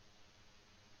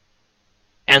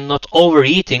 and not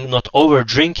overeating, not over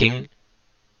drinking,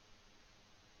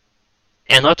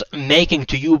 and not making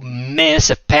to you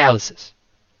massive palaces,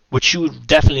 which you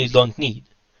definitely don't need,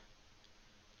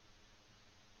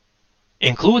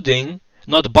 including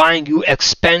not buying you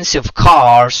expensive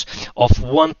cars of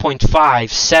 1.5,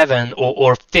 7,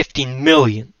 or 15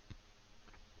 million.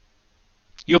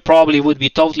 You probably would be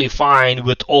totally fine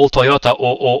with old Toyota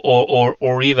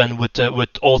or even with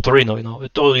old Torino.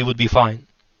 It totally would be fine.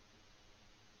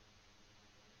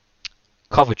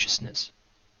 Covetousness,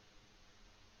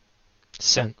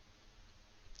 sin.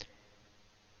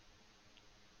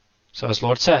 So as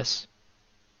Lord says,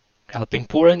 helping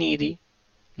poor and needy,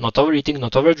 not overeating,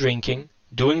 not over drinking,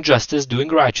 doing justice, doing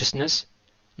righteousness,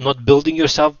 not building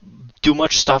yourself too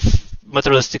much stuff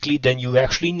materialistically than you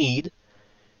actually need.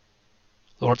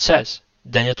 Lord says,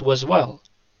 then it was well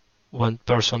when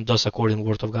person does according to the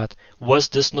word of God. Was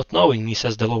this not knowing me,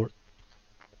 says the Lord?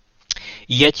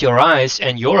 Yet your eyes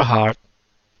and your heart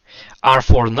are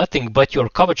for nothing but your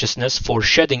covetousness, for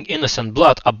shedding innocent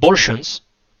blood, abortions,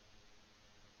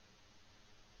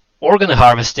 organ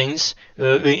harvestings,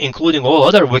 including all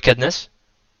other wickedness,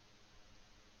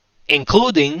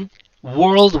 including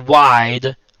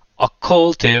worldwide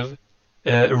occultive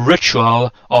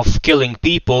ritual of killing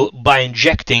people by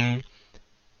injecting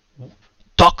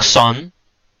toxin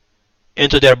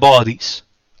into their bodies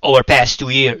over past 2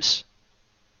 years,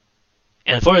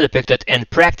 and further depicted, and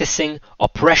practicing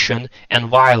oppression and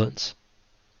violence.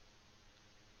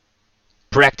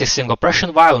 Practicing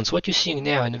oppression, violence. What you're seeing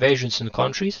now, invasions in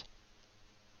countries,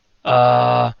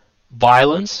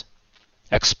 violence,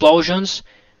 explosions,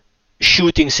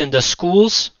 shootings in the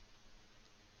schools,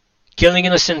 killing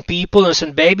innocent people,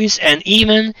 innocent babies, and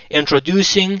even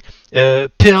introducing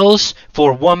pills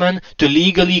for women to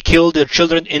legally kill their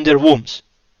children in their wombs.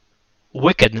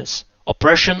 Wickedness,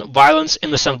 oppression, violence,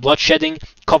 innocent bloodshedding,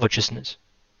 covetousness.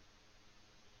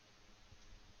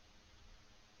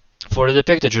 Further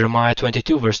depicted, Jeremiah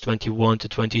 22 verse 21 to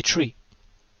 23.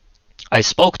 I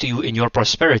spoke to you in your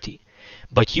prosperity,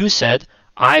 but you said,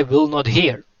 I will not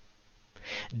hear.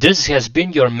 This has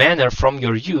been your manner from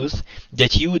your youth,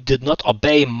 that you did not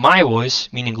obey my voice,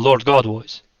 meaning Lord God's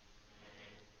voice.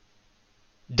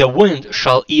 The wind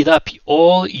shall eat up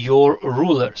all your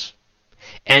rulers,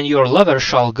 and your lovers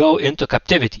shall go into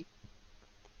captivity,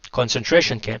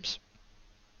 concentration camps,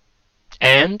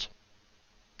 and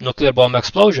nuclear bomb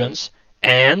explosions,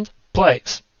 and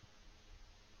plagues,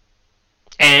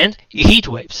 and heat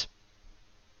waves,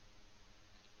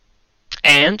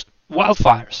 and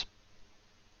wildfires.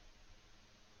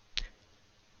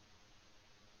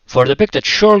 For depicted,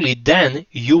 surely then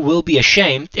you will be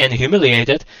ashamed and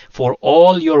humiliated for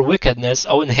all your wickedness,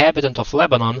 O inhabitant of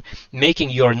Lebanon, making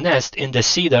your nest in the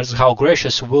cedars. How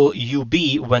gracious will you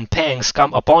be when pangs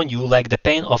come upon you like the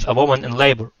pain of a woman in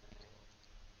labor.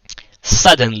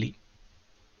 Suddenly,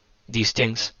 these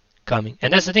things coming.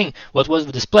 And that's the thing, what was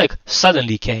with this plague?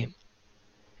 Suddenly came.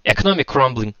 Economic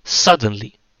crumbling,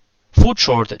 suddenly. Food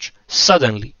shortage,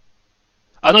 suddenly.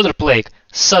 Another plague,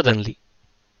 suddenly.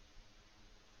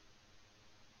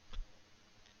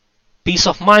 Peace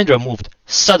of mind removed,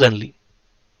 suddenly.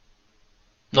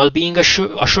 Not being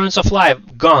assurance of life,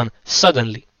 gone,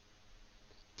 suddenly.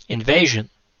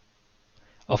 Invasion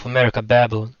of America,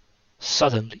 Babylon,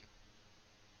 suddenly.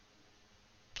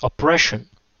 Oppression,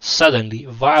 suddenly.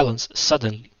 Violence,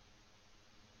 suddenly.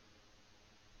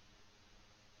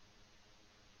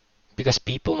 Because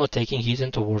people not taking heed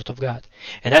into the word of God.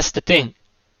 And that's the thing.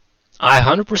 I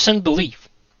 100% believe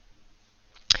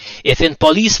if in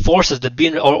police forces that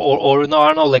been or no, I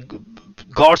don't know, like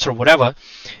guards or whatever,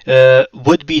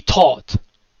 would be taught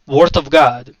Word of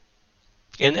God.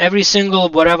 In every single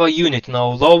whatever unit,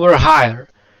 lower, higher,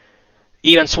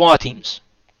 even SWAT teams,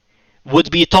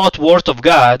 would be taught Word of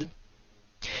God,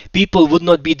 people would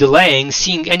not be delaying,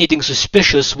 seeing anything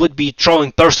suspicious, would be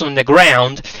throwing person on the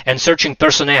ground and searching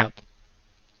person out.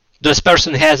 This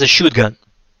person has a shoot gun.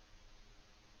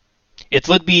 It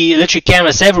would be literally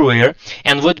cameras everywhere,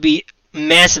 and would be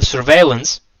massive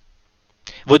surveillance,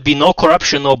 would be no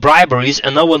corruption, no briberies,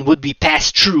 and no one would be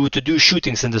passed through to do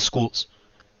shootings in the schools.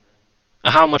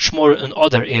 How much more in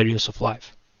other areas of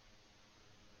life,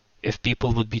 if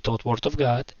people would be taught Word of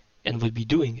God and would be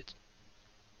doing it.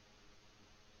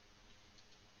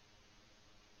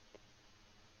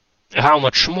 How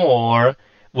much more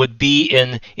would be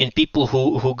in people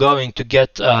who going to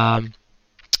get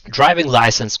driving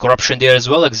license. Corruption there as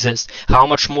well exists. How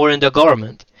much more in the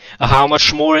government? How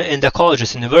much more in the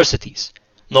colleges, universities?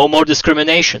 No more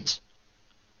discriminations.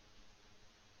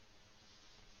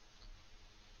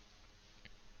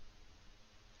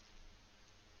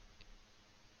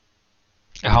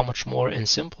 How much more in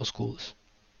simple schools?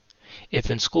 If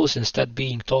in schools, instead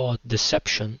being taught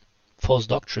deception, false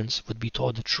doctrines, would be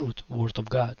taught the truth, Word of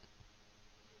God.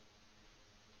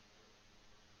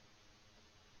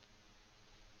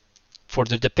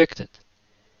 Further depicted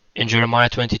in Jeremiah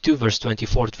 22 verse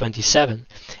 24-27,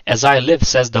 as I live,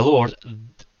 says the Lord,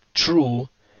 through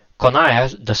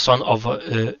Coniah the son of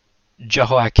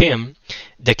Jehoiakim,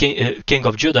 the king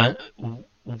of Judah,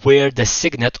 wear the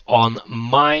signet on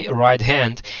my right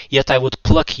hand, yet I would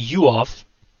pluck you off,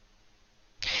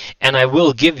 and I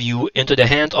will give you into the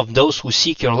hand of those who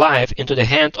seek your life, into the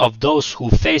hand of those who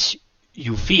face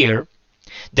you fear,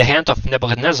 the hand of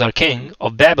Nebuchadnezzar king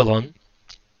of Babylon,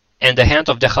 and the hand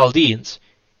of the Chaldeans,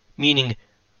 meaning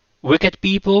wicked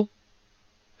people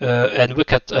and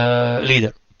wicked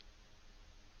leader.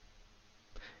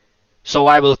 So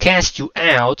I will cast you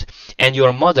out, and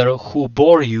your mother who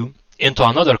bore you, into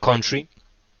another country,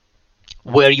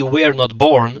 where you were not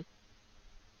born,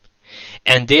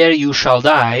 and there you shall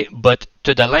die, but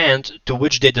to the land to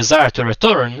which they desire to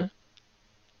return,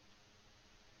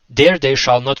 there they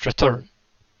shall not return.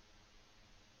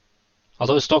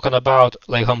 Although it's talking about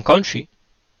like home country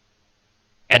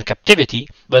and captivity,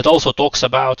 but it also talks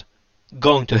about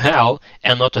going to hell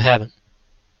and not to heaven.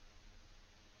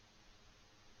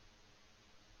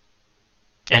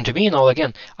 And to me,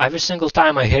 again, every single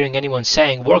time I'm hearing anyone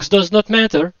saying works does not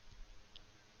matter,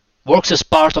 works is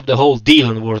part of the whole deal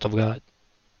in the Word of God.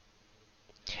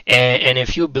 And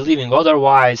if you're believing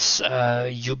otherwise,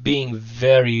 you're being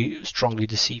very strongly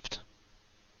deceived.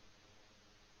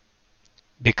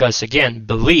 Because again,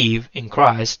 believe in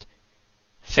Christ,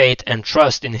 faith and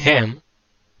trust in Him,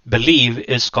 believe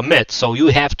is commit. So you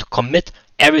have to commit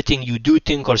everything you do,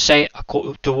 think, or say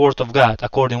to Word of God,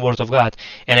 according to Word of God.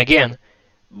 And again,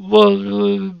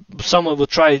 well, someone will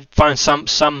try to find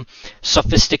some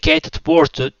sophisticated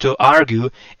word to argue,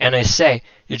 and I say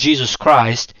Jesus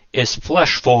Christ is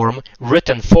flesh form,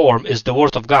 written form is the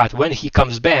Word of God. When He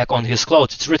comes back on His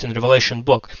clothes, it's written in Revelation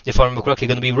book, if I remember correctly,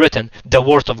 going to be written the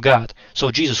Word of God.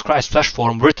 So Jesus Christ, flesh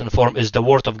form, written form is the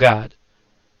Word of God.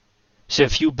 So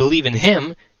if you believe in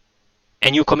Him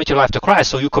and you commit your life to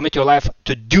Christ, so you commit your life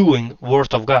to doing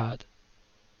Word of God.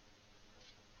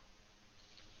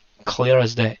 Clear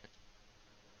as day.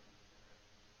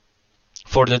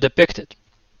 Further depicted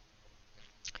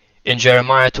in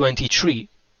Jeremiah 23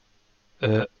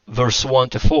 verse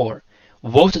 1-4,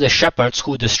 woe to the shepherds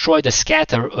who destroy and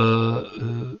scatter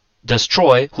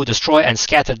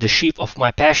the sheep of my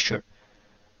pasture,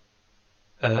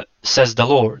 says the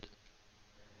Lord.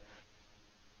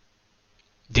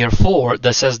 Therefore,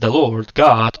 thus says the Lord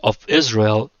God of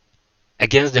Israel,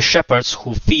 against the shepherds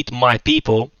who feed my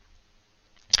people,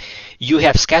 you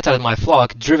have scattered my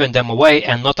flock, driven them away,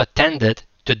 and not attended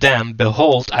to them.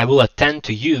 Behold, I will attend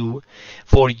to you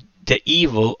for the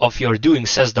evil of your doing,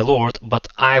 says the Lord, but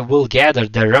I will gather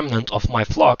the remnant of my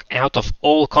flock out of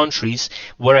all countries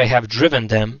where I have driven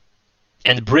them,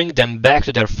 and bring them back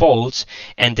to their folds,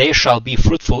 and they shall be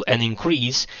fruitful and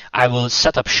increase. I will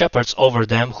set up shepherds over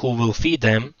them who will feed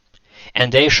them,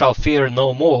 and they shall fear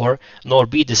no more, nor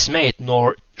be dismayed,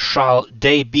 nor shall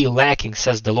they be lacking,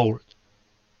 says the Lord.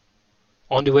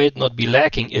 Only way to not be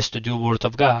lacking is to do Word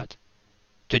of God.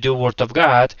 To do Word of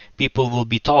God, people will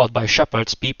be taught by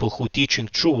shepherds, people who teaching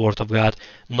true Word of God,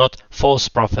 not false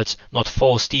prophets, not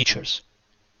false teachers.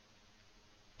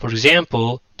 For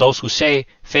example, those who say,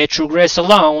 faith through grace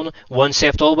alone, once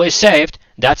saved, always saved,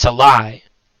 that's a lie.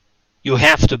 You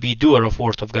have to be doer of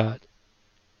Word of God.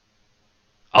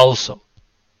 Also,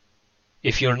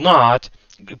 if you're not,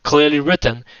 clearly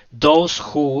written, those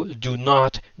who do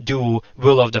not do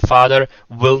will of the Father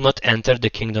will not enter the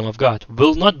kingdom of God,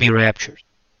 will not be raptured.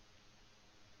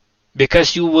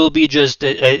 Because you will be just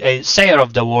a sayer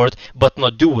of the word, but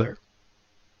not doer.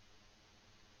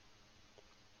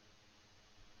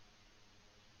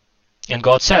 And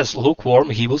God says, lukewarm,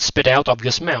 he will spit out of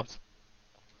his mouth.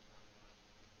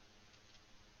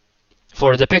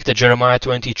 For depicted Jeremiah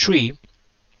 23,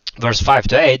 verse 5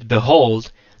 to 8,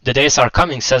 behold, the days are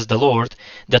coming, says the Lord,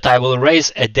 that I will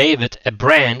raise to David a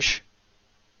branch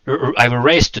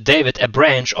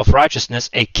of righteousness,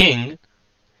 a king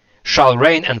shall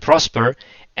reign and prosper,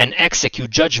 and execute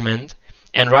judgment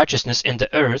and righteousness in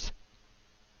the earth.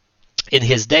 In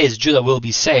his days Judah will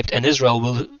be saved, and Israel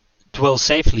will dwell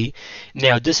safely.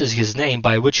 Now this is his name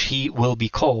by which he will be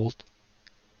called,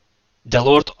 the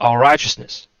Lord our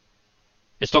righteousness.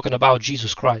 It's talking about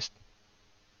Jesus Christ.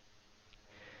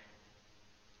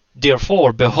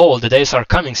 Therefore, behold, the days are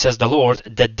coming, says the Lord,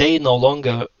 that they no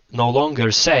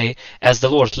longer say, as the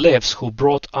Lord lives, who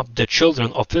brought up the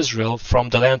children of Israel from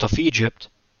the land of Egypt,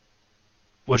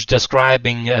 which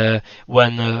describing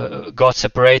when God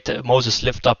separated, Moses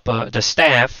lifted up the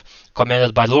staff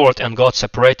commanded by the Lord, and God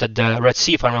separated the Red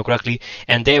Sea, if I remember correctly,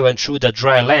 and they went through the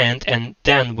dry land, and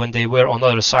then when they were on the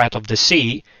other side of the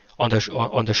sea, on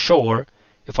the shore,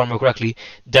 if I remember correctly,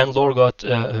 then Lord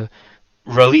God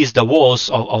released the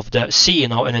walls of the sea,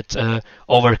 and it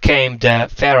overcame the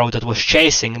Pharaoh that was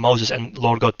chasing Moses and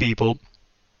Lord God people.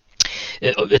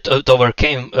 It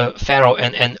overcame Pharaoh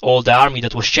and all the army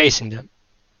that was chasing them.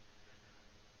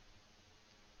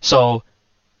 So,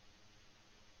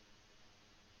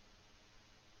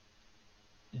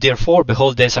 therefore,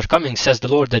 behold, days are coming, says the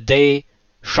Lord, that they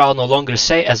shall no longer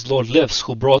say, as the Lord lives,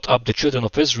 who brought up the children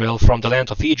of Israel from the land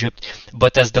of Egypt,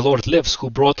 but as the Lord lives, who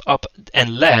brought up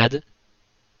and led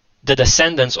the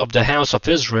descendants of the house of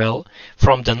Israel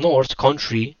from the north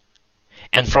country,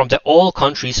 and from the all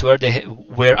countries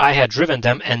where I had driven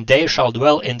them, and they shall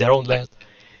dwell in their own land.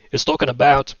 It's talking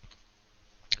about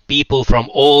people from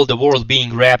all the world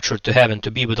being raptured to heaven to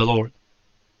be with the Lord.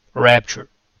 Rapture.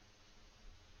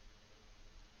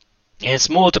 And it's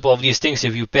multiple of these things.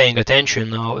 If you're paying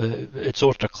attention now, it's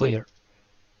sort of clear.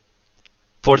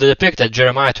 For the depicted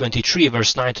Jeremiah 23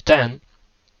 verse 9 to 10,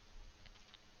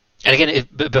 and again,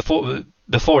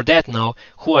 before that now,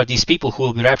 who are these people who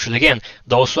will be raptured again?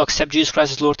 Those who accept Jesus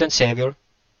Christ as Lord and Savior,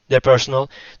 they're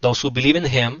personal. Those who believe in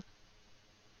Him.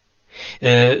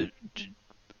 Again,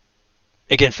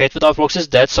 faith without works is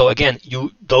dead. So again,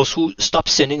 those who stop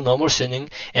sinning, no more sinning,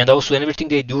 and those who in everything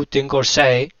they do, think or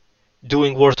say,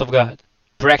 doing Word of God,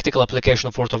 practical application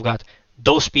of Word of God.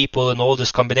 Those people, and all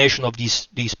this combination of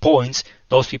these points,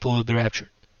 those people will be raptured.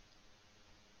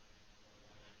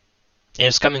 And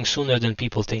it's coming sooner than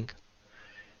people think.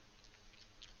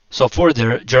 So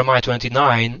further, Jeremiah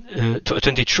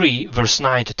 23, verse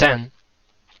 9 to 10.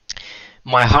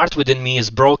 My heart within me is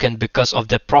broken because of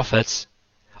the prophets.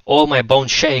 All my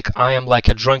bones shake. I am like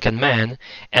a drunken man,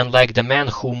 and like the man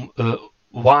whom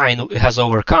wine has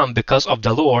overcome, because of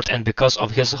the Lord and because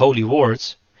of His holy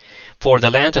words. For the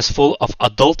land is full of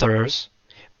adulterers.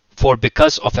 For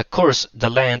because of a curse the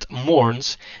land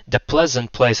mourns, the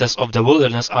pleasant places of the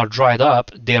wilderness are dried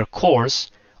up, their course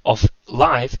of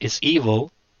life is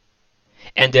evil,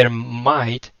 and their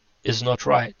might is not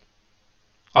right.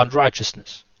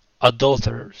 Unrighteousness,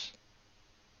 adulterers,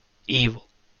 evil.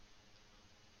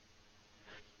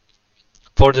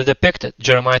 For the depicted,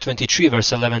 Jeremiah 23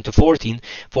 verse 11 to 14,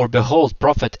 for behold,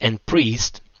 prophet and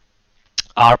priest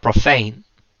are profane.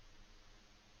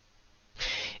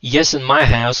 Yes, in my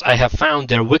house I have found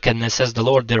their wickedness, says the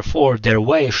Lord. Therefore their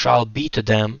way shall be to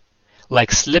them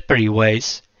like slippery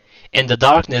ways. In the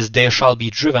darkness they shall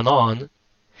be driven on,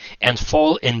 and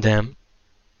fall in them.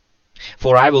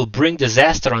 For I will bring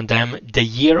disaster on them, the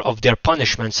year of their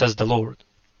punishment, says the Lord.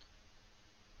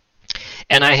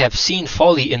 And I have seen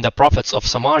folly in the prophets of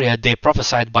Samaria. They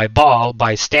prophesied by Baal,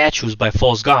 by statues, by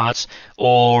false gods,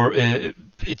 or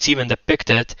it's even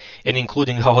depicted, and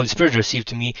including how Holy Spirit received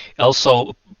to me,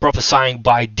 also prophesying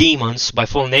by demons, by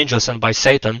fallen angels, and by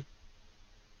Satan,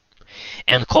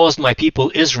 and caused my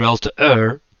people Israel to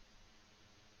err.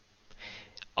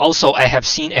 Also I have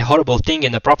seen a horrible thing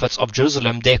in the prophets of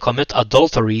Jerusalem. They commit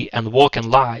adultery and walk in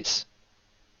lies.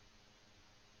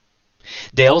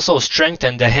 They also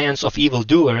strengthen the hands of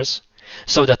evildoers,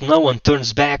 so that no one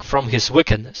turns back from his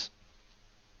wickedness.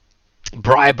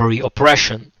 Bribery,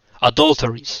 oppression,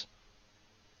 adulteries,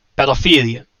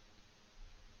 pedophilia,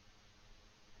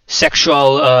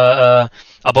 sexual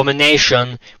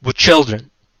abomination with children.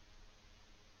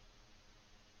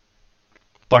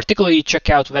 Particularly check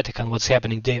out Vatican, what's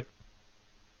happening there.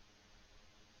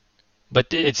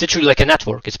 But it's literally like a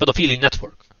network. It's pedophilia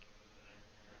network.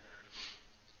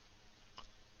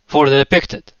 For the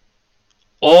depicted,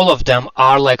 all of them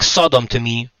are like Sodom to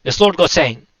me. Is Lord God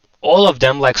saying, all of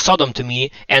them like Sodom to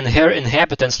me, and her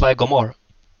inhabitants like Gomorrah.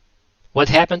 What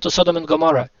happened to Sodom and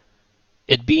Gomorrah?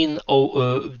 It being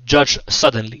judged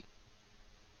suddenly.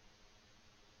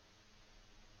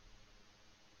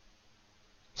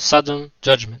 Sudden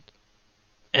judgment.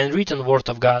 And read in the Word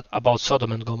of God about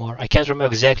Sodom and Gomorrah. I can't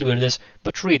remember exactly where it is,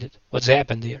 but read it. What's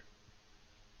happened there?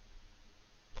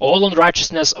 All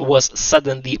unrighteousness was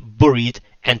suddenly buried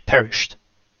and perished.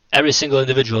 Every single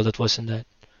individual that was in that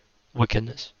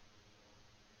wickedness.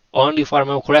 Only, if I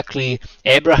remember correctly,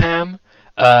 Abraham,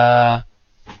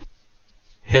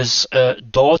 his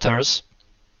daughters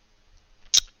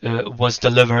was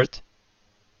delivered,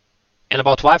 and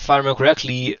about wife, if I remember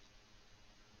correctly,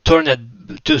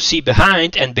 turned to see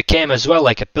behind and became as well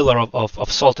like a pillar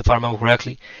of salt, if I remember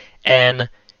correctly. And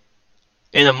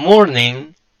in the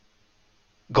morning,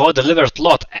 God delivered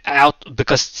Lot out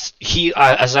because he,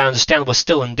 as I understand, was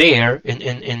still in there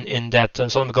in that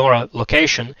Sodom and Gomorrah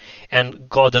location, and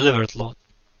God delivered Lot.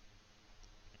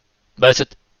 But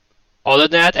it's other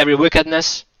than that, every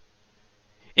wickedness,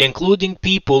 including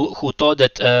people who thought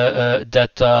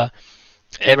that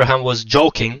Abraham was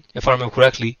joking, if I remember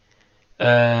correctly,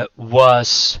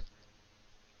 was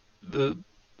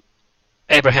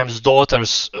Abraham's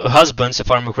daughter's husbands,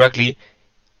 if I remember correctly.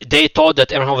 They thought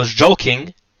that Abraham was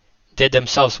joking. They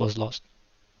themselves was lost.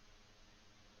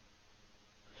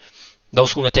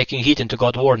 Those who are taking heed into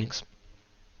God's warnings.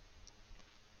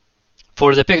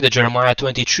 For depicted Jeremiah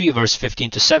 23 verse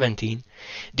 15 to 17.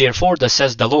 Therefore thus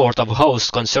says the Lord of hosts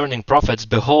concerning prophets,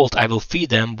 behold, I will feed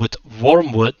them with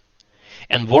wormwood,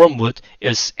 and wormwood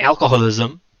is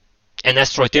alcoholism, an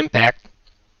asteroid impact,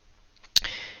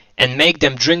 and make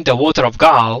them drink the water of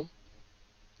gall,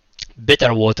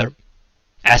 bitter water.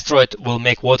 Asteroid will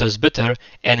make waters bitter,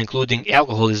 and including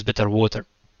alcohol is bitter water.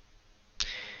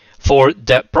 For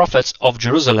the prophets of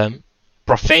Jerusalem,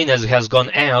 profaneness has gone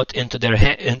out into their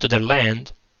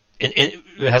land.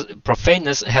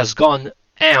 Profaneness has gone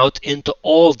out into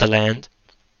all the land.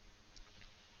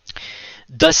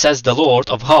 Thus says the Lord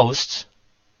of hosts,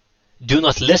 do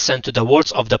not listen to the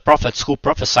words of the prophets who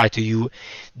prophesy to you.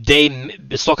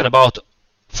 It's talking about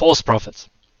false prophets.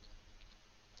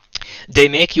 They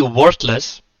make you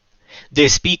worthless. They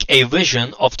speak a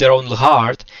vision of their own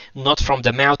heart, not from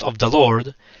the mouth of the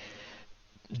Lord.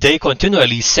 They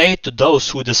continually say to those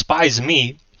who despise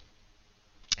me,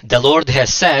 the Lord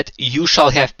has said, you shall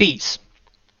have peace.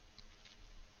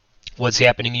 What's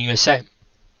happening in USA?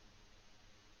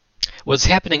 What's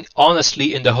happening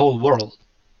honestly in the whole world?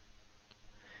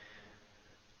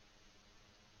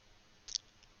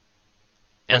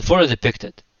 And further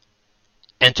depicted,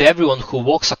 and to everyone who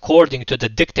walks according to the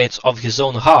dictates of his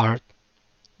own heart,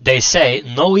 they say,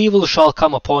 no evil shall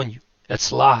come upon you.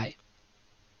 That's lie.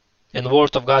 And the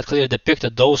Word of God clearly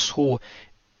depicted those who,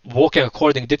 walking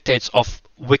according to dictates of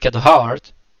wicked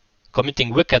heart,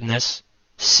 committing wickedness,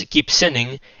 keep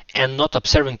sinning, and not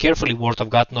observing carefully Word of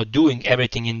God, not doing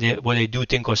everything in what they do,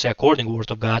 think, or say according to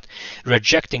Word of God,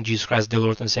 rejecting Jesus Christ, the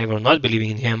Lord and Savior, not believing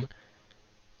in Him,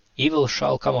 evil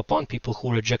shall come upon people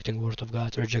who are rejecting Word of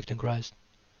God, rejecting Christ.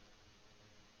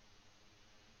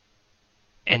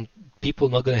 And people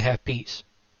not going to have peace.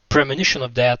 Premonition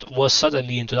of that was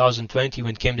suddenly in 2020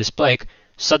 when came this plague.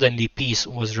 Suddenly peace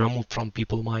was removed from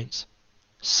people's minds.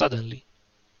 Suddenly.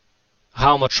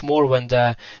 How much more when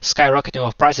the skyrocketing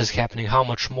of prices happening? How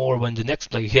much more when the next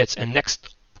plague hits and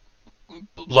next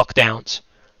lockdowns?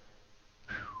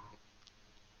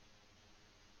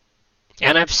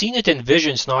 And I've seen it in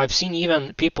visions now. I've seen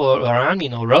even people around me,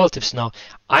 relatives now.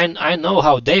 I know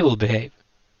how they will behave.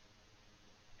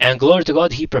 And glory to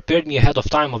God, He prepared me ahead of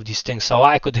time of these things so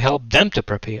I could help them to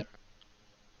prepare.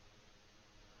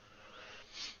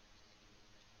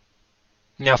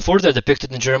 Now further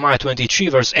depicted in Jeremiah 23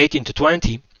 verse 18 to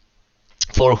 20,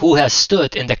 for who has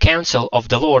stood in the counsel of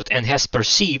the Lord and has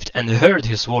perceived and heard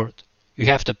His word. You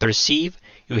have to perceive,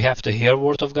 you have to hear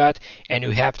word of God, and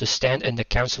you have to stand in the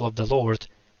counsel of the Lord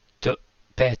to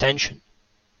pay attention.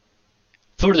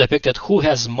 Further depicted, who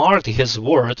has marked His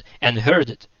word and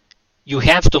heard it. You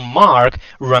have to mark,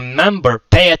 remember,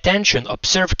 pay attention,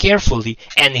 observe carefully,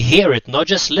 and hear it. Not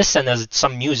just listen as it's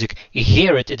some music. You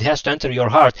hear it, it has to enter your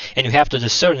heart, and you have to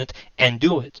discern it and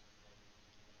do it.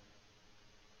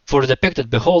 For depicted,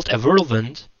 behold, a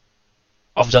whirlwind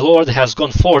of the Lord has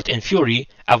gone forth in fury,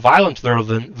 a violent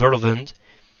whirlwind.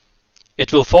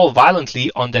 It will fall violently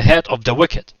on the head of the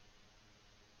wicked.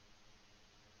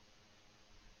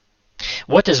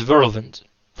 What is whirlwind?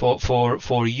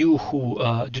 for you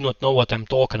who do not know what I'm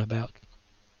talking about.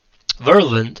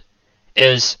 Whirlwind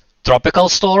is tropical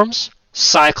storms,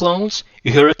 cyclones,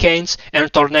 hurricanes,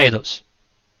 and tornadoes.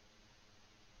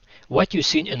 What you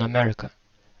seen in America?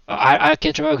 I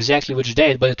can't remember exactly which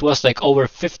date, but it was like over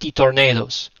 50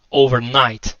 tornadoes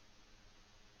overnight.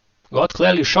 God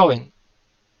clearly showing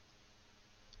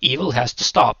evil has to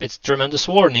stop. It's a tremendous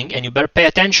warning, and you better pay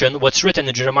attention what's written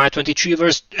in Jeremiah 23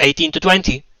 verse 18 to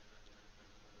 20.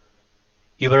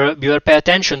 You better pay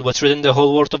attention what's written in the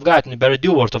whole Word of God, and you better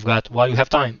do Word of God while you have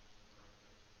time.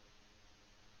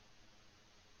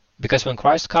 Because when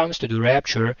Christ comes to do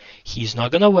rapture, He's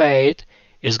not going to wait.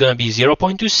 It's going to be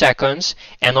 0.2 seconds,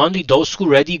 and only those who are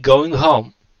ready going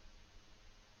home.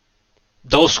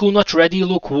 Those who are not ready,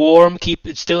 lukewarm, keep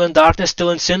it still in darkness, still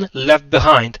in sin, left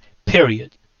behind.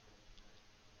 Period.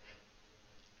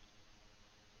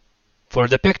 For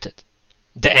depicted,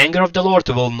 the anger of the Lord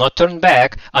will not turn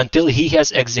back until He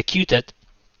has executed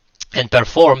and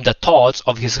performed the thoughts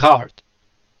of His heart.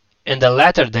 In the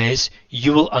latter days,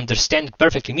 you will understand it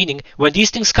perfectly. Meaning, when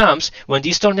these things comes, when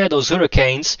these tornadoes,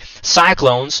 hurricanes,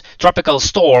 cyclones, tropical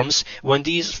storms, when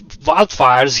these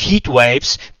wildfires, heat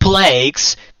waves,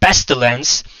 plagues,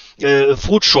 pestilence,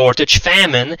 food shortage,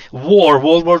 famine, war,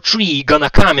 World War III gonna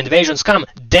come, invasions come,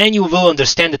 then you will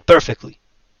understand it perfectly.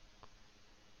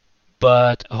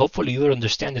 But hopefully you will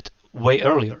understand it way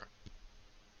earlier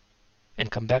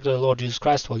and come back to the Lord Jesus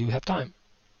Christ while you have time.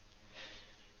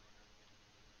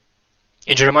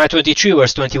 In Jeremiah 23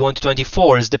 verse 21 to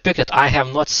 24 is depicted, I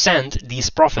have not sent these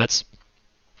prophets,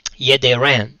 yet they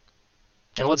ran.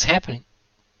 And what's happening?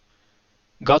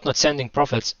 God not sending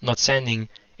prophets, not sending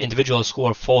individuals who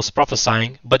are false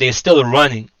prophesying, but they're still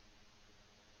running.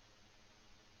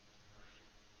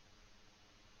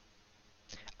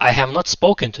 I have not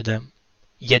spoken to them,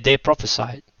 yet they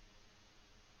prophesied.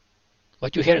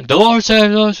 What you hearing? The Lord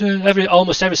said,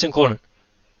 almost every single corner.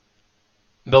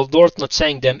 But the Lord not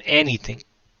saying them anything.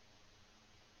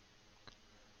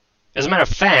 As a matter of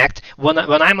fact, when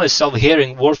I myself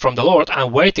hearing word from the Lord,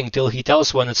 I'm waiting till He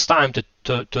tells when it's time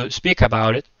to speak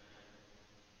about it.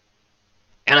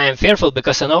 And I am fearful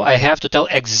because I know I have to tell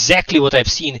exactly what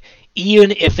I've seen, even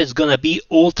if it's gonna be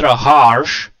ultra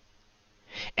harsh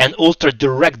and ultra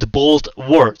direct, bold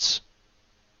words.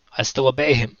 I still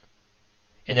obey Him.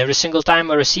 And every single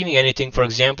time I'm receiving anything, for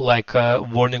example, like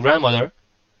warning grandmother,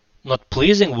 not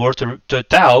pleasing word to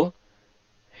tell,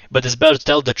 but it's better to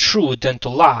tell the truth than to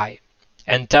lie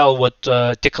and tell what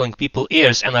tickling people's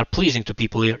ears and are pleasing to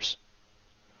people's ears.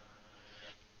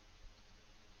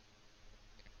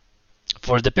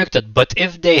 For depicted, but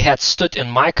if they had stood in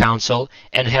my counsel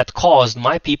and had caused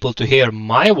my people to hear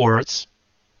my words,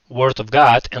 word of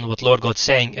God, and what Lord God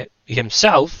saying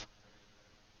Himself,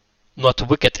 not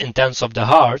wicked intents of the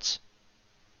hearts,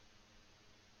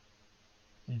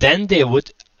 then they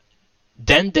would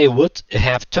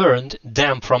have turned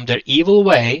them from their evil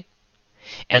way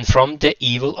and from the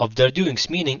evil of their doings.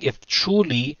 Meaning, if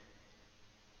truly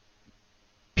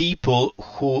people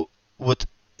who would,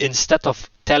 instead of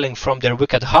telling from their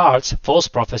wicked hearts false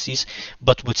prophecies,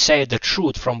 but would say the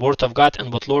truth from Word of God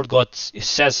and what Lord God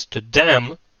says to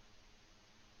them,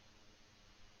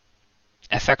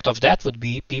 effect of that would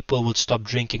be people would stop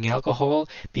drinking alcohol,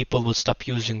 people would stop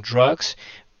using drugs,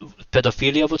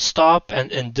 pedophilia would stop,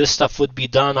 and this stuff would be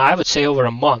done, I would say, over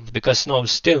a month, because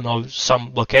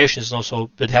some locations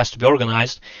so it has to be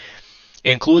organized,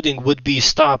 including would be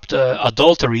stopped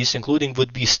adulteries, including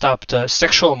would be stopped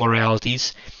sexual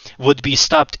moralities, would be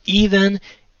stopped even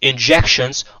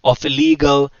injections of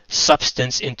illegal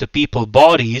substance into people's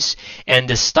bodies, and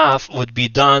the stuff would be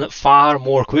done far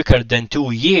more quicker than 2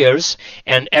 years,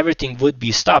 and everything would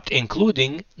be stopped,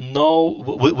 including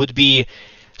would be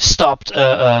stopped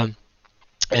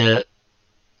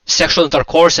sexual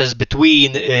intercourses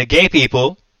between gay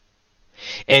people,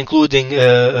 including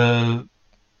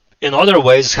in other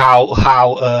ways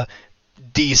how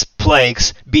these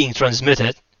plagues being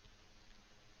transmitted,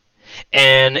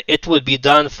 and it would be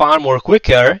done far more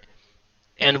quicker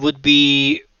and would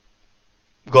be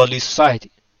godly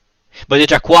society. But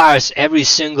it requires every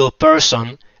single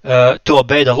person to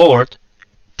obey the Lord,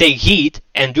 take heed,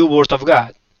 and do Word of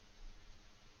God.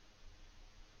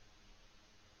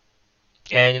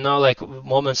 And like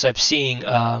moments I've seen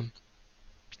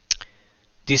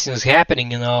these things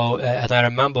happening, and I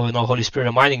remember, Holy Spirit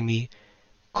reminding me,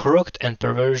 crooked and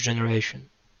perverse generation.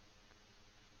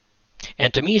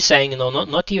 And to me, saying,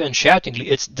 not even shoutingly,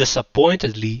 it's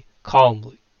disappointedly,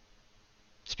 calmly,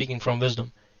 speaking from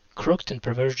wisdom, crooked and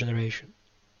perverse generation.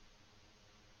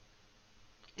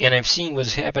 And I'm seeing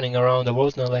what's happening around the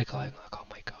world, and I'm like, oh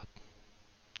my God,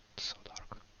 it's so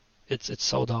dark. it's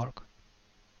so dark.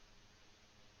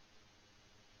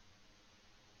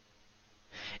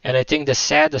 And I think the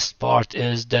saddest part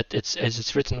is that it's, as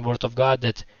it's written in the Word of God,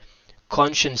 that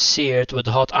conscience seared with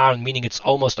hot iron, meaning it's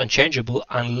almost unchangeable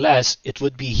unless it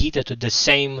would be heated to the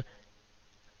same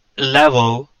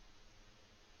level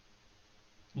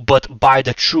but by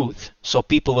the truth, so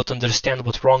people would understand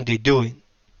what wrong they're doing.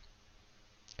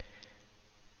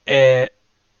 And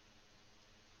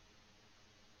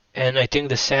I think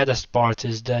the saddest part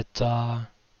is that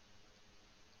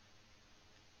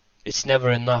it's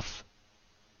never enough.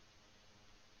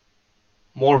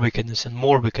 More wickedness and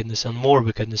more wickedness and more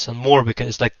wickedness and more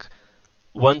wickedness. Like,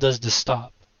 when does this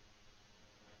stop?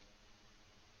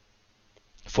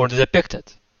 For the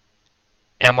depicted,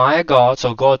 am I a God?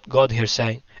 So God here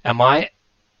saying, am I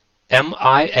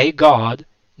a God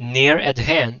near at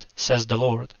hand, says the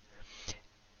Lord,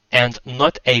 and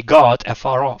not a God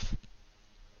afar off?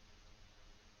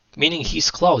 Meaning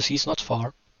he's close, he's not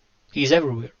far, he's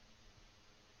everywhere.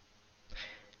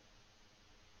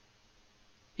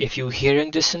 If you're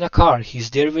hearing this in a car, he's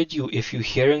there with you. If you're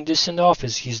hearing this in the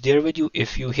office, he's there with you.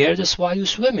 If you hear this while you're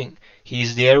swimming,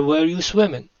 he's there where you're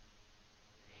swimming.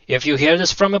 If you hear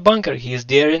this from a bunker, he's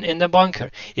there in the bunker.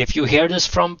 If you hear this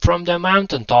from the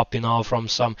mountaintop,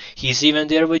 he's even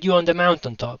there with you on the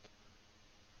mountaintop.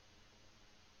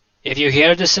 If you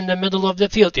hear this in the middle of the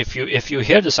field, if you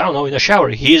hear this, I don't know, in the shower,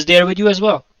 he is there with you as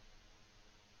well.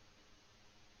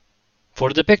 For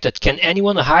depicted, can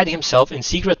anyone hide himself in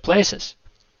secret places?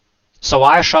 So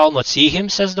I shall not see him,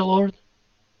 says the Lord.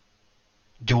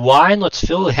 Do I not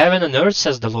fill heaven and earth,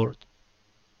 says the Lord?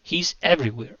 He's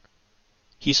everywhere.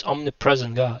 He's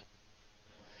omnipresent God.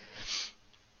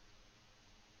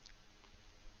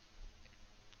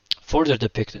 Further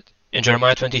depicted in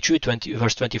Jeremiah 22,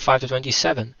 verse 25 to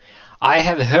 27, I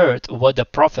have heard what the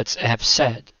prophets have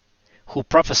said, who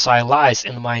prophesy lies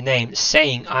in my name,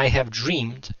 saying, I have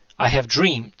dreamed.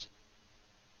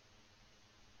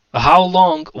 How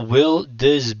long will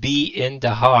this be in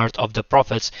the heart of the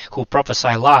prophets who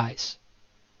prophesy lies?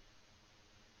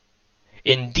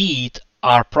 Indeed,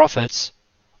 are prophets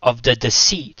of the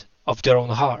deceit of their own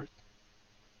heart,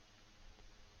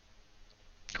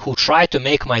 who try to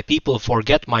make my people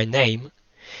forget my name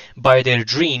by their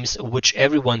dreams, which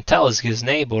everyone tells his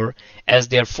neighbor, as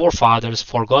their forefathers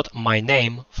forgot my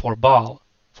name for Baal,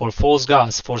 for false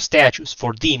gods, for statues,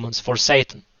 for demons, for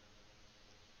Satan.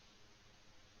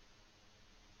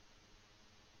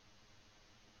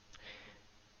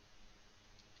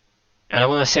 And I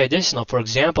want to say this now, for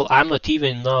example, I'm not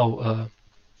even now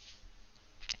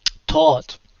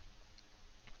taught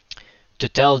to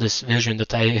tell this vision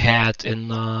that I had in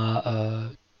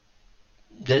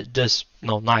this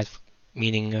night,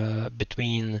 meaning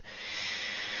between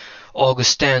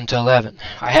August 10 to 11.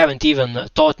 I haven't even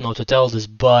taught now to tell this,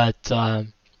 but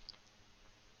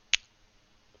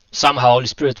somehow Holy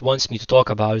Spirit wants me to talk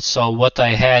about it. So what I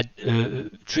had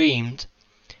dreamed,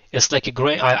 it's like a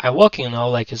great. I walking now,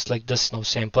 like it's like this,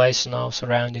 same place now,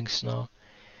 surroundings now,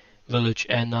 village,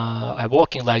 and I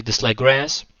walking like this, like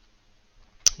grass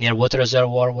near water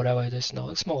reservoir, whatever it is,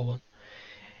 a small one.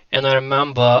 And I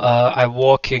remember I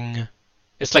walking,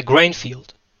 it's like grain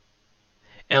field,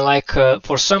 and like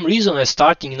for some reason I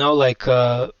starting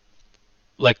going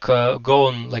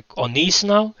like on knees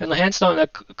now and hands now, and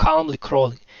like calmly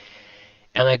crawling,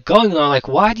 and I going now like,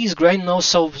 why these grain now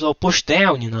so pushed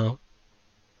down,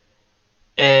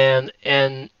 and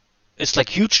it's like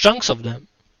huge chunks of them.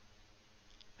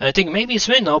 And I think maybe it's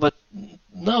wind now, but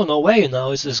no way,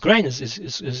 it's this grain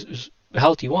is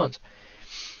healthy ones.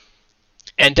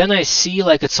 And then I see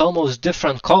like it's almost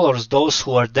different colors, those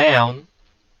who are down,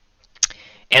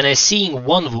 and I seeing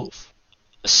one wolf,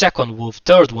 a second wolf,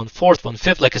 third one, fourth one,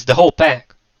 fifth, like it's the whole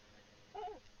pack.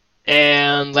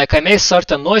 And like I make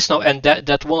certain noise now, and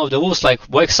that one of the wolves like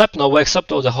wakes up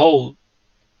to the whole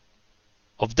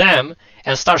of them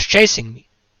and starts chasing me.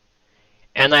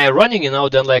 And I running,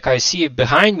 then like I see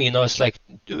behind me, it's like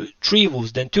 3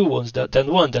 wolves, then 2 wolves, then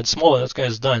 1, then small, and that guy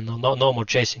is done. No more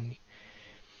chasing me.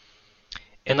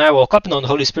 And I woke up, and the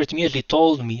Holy Spirit immediately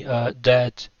told me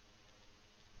that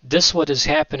this what is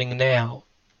happening now,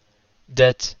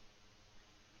 that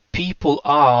people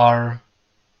are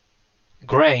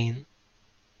grain,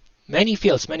 many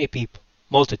fields, many people,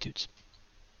 multitudes,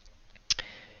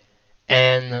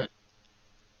 and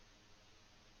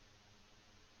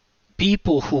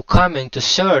people who coming to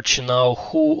search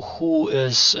who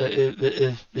is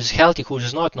healthy, who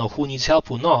is not, who needs help,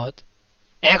 who not,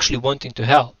 actually wanting to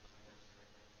help.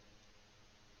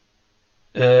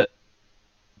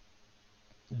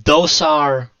 Those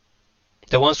are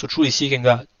the ones who truly seeking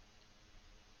God.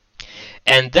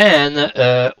 And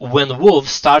then when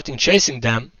wolves starting chasing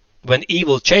them, when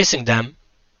evil chasing them,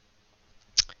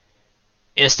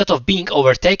 instead of being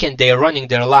overtaken, they are running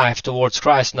their life towards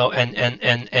Christ now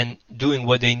and doing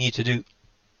what they need to do.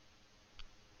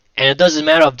 And it doesn't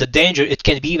matter of the danger. It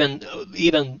can be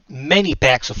even many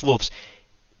packs of wolves.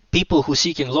 People who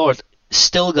seeking Lord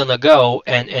still gonna go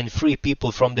and free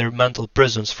people from their mental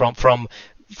prisons, from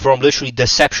literally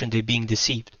deception. They're being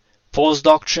deceived, false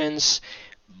doctrines,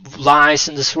 lies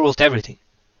in this world, everything.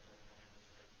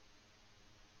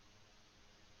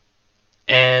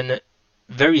 And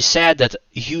very sad that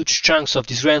huge chunks of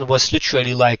this land was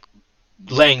literally like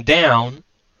laying down,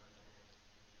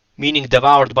 meaning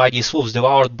devoured by these wolves,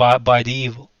 devoured by the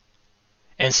evil.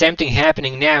 And same thing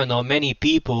happening now, many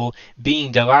people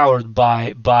being devoured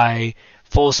by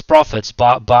false prophets,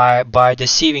 by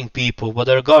deceiving people,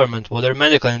 whether government, whether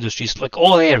medical industries, like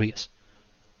all areas.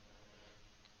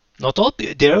 Not all,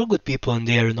 there are good people in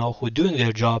there, who are doing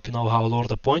their job, how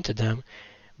Lord appointed them,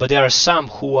 but there are some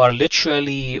who are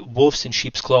literally wolves in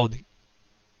sheep's clothing.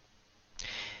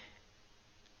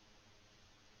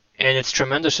 And it's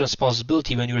tremendous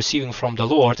responsibility when you're receiving from the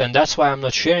Lord, and that's why I'm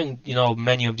not sharing,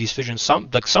 many of these visions.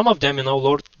 Some of them,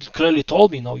 Lord clearly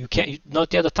told me, you can't,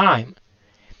 not yet the time,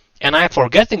 and I'm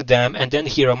forgetting them, and then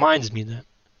He reminds me them.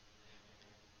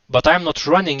 But I'm not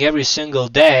running every single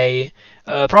day,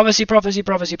 prophecy, prophecy,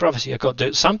 prophecy, prophecy.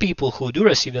 There's some people who do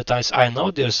receive the tithes. I know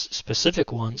there's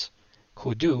specific ones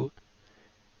who do,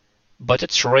 but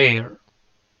it's rare,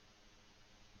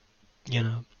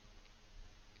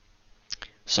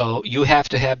 So you have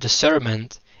to have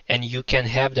discernment, and you can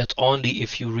have that only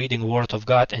if you're reading Word of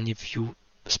God and if you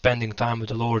spending time with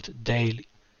the Lord daily.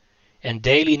 And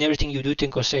daily in everything you do,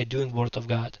 think or say, doing Word of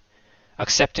God,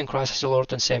 accepting Christ as the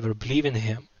Lord and Savior, believe in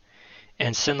Him,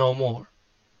 and sin no more,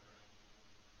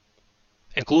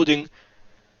 including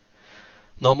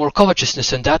no more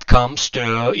covetousness, and that comes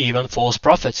to even false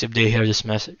prophets if they hear this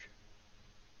message.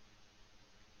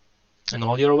 In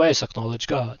all your ways acknowledge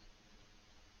God.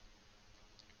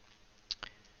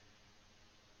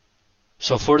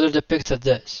 So further depicted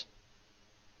this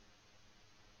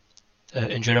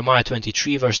in Jeremiah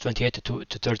 23 verse 28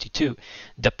 to 32.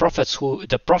 The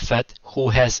prophet who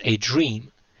has a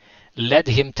dream, let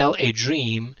him tell a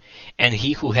dream, and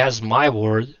he who has my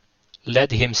word,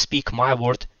 let him speak my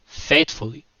word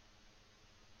faithfully.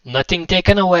 Nothing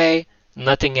taken away,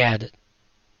 nothing added.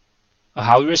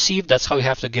 How you receive, that's how you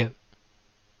have to give.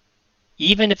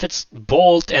 Even if it's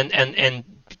bold and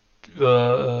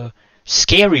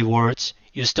scary words,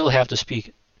 you still have to speak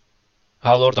it.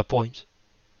 How Lord appoints.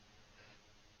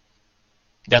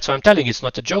 That's why I'm telling you, it's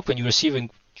not a joke when you're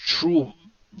receiving true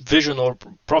vision or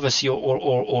prophecy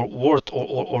or word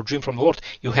or dream from the Lord.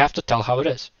 You have to tell how it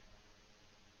is.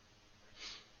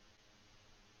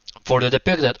 For the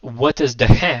depicted, what is the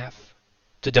half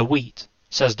to the wheat,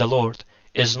 says the Lord,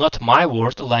 is not my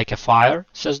word like a fire,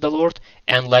 says the Lord,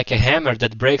 and like a hammer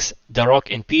that breaks the rock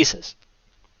in pieces,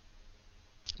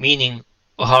 meaning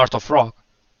a heart of rock.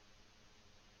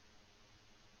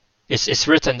 It's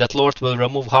written that Lord will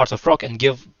remove heart of rock and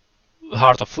give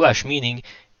heart of flesh, meaning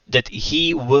that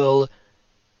He will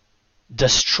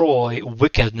destroy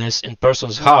wickedness in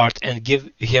person's heart and give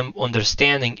him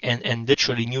understanding and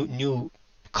literally new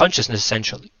consciousness,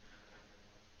 essentially.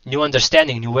 New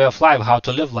understanding, new way of life, how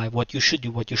to live life, what you should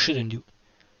do, what you shouldn't do.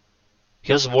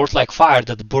 His word like fire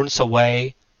that burns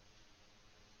away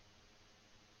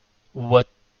what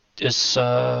is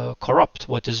corrupt,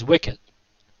 what is wicked.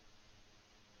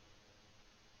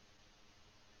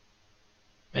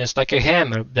 And it's like a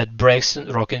hammer that breaks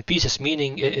rock in pieces,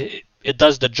 meaning it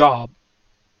does the job.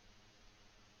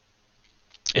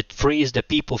 It frees the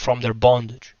people from their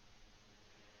bondage.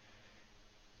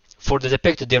 For the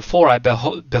depicted, therefore, I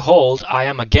behold, I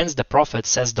am against the prophets,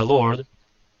 says the Lord,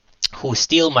 who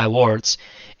steal my words,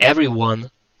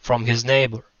 everyone from his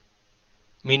neighbor.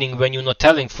 Meaning when you're not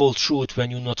telling full truth,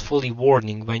 when you're not fully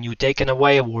warning, when you're taking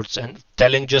away words and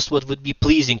telling just what would be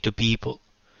pleasing to people.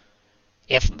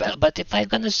 But if I'm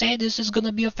gonna say this is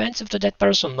gonna be offensive to that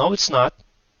person, no, it's not.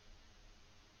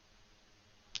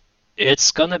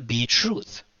 It's gonna be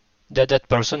truth that that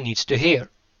person needs to hear.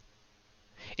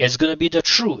 It's gonna be the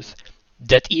truth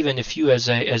that even if you as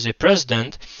a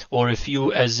president, or if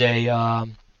you as a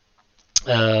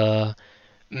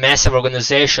massive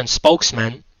organization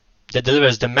spokesman that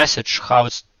delivers the message how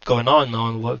it's going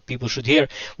on what people should hear,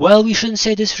 well, we shouldn't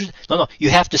say this. No,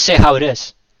 you have to say how it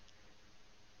is.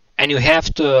 And you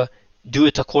have to do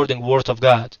it according to the Word of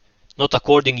God, not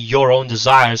according to your own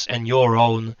desires and your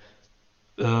own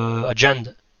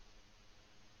agenda.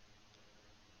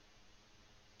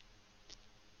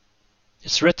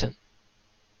 It's written.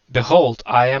 Behold,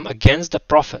 I am against the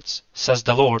prophets, says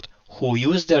the Lord, who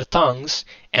use their tongues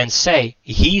and say,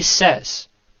 He says.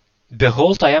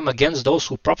 Behold, I am against those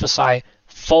who prophesy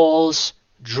false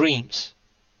dreams,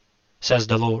 says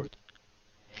the Lord,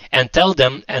 and tell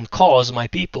them and cause my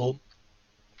people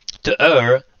to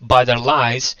err by their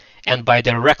lies and by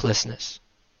their recklessness.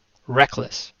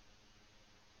 Reckless.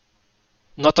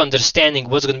 Not understanding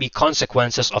what's going to be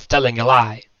consequences of telling a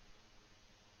lie,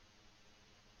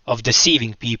 of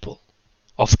deceiving people,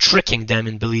 of tricking them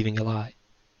in believing a lie.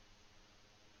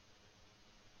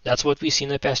 That's what we've seen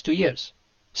in the past 2 years,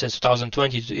 since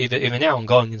 2020 to even now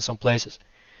ongoing in some places.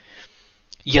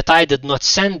 Yet I did not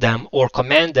send them or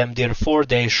command them, therefore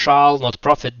they shall not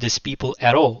profit this people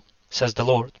at all, says the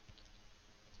Lord.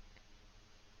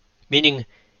 Meaning,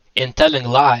 in telling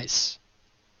lies,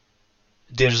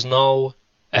 there's no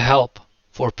help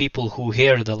for people who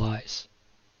hear the lies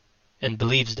and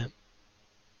believes them.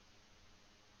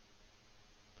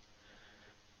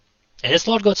 And it's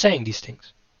Lord God saying these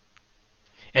things.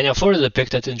 And now further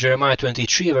depicted in Jeremiah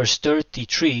 23 verse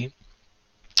 33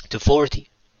 to 40.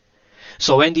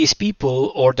 So when these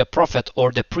people or the prophet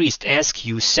or the priest ask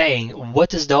you, saying,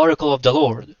 What is the oracle of the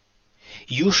Lord?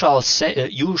 You shall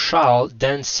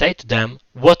then say to them,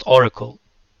 What oracle?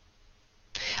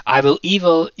 I will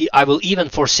even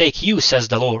forsake you, says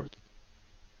the Lord.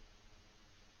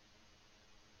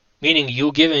 Meaning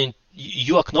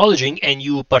you acknowledging and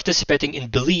you participating in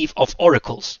belief of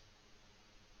oracles.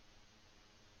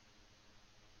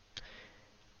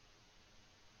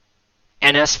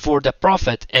 And as for the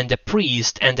prophet and the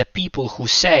priest and the people who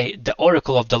say the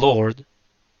oracle of the Lord,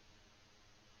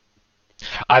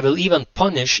 I will even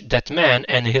punish that man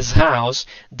and his house.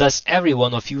 Thus every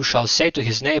one of you shall say to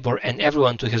his neighbor and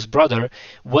everyone to his brother,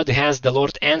 What has the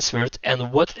Lord answered,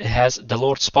 and what has the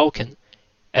Lord spoken?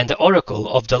 And the oracle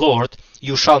of the Lord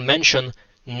you shall mention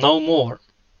no more.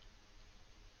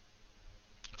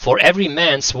 For every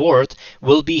man's word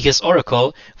will be his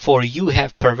oracle, for you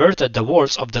have perverted the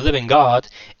words of the living God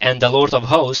and the Lord of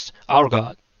hosts, our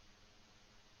God.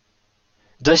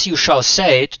 Thus you shall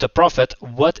say to the prophet,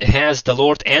 What has the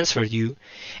Lord answered you?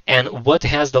 And what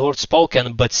has the Lord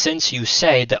spoken? But since you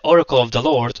say the oracle of the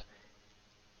Lord,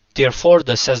 therefore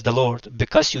thus says the Lord,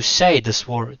 because you say this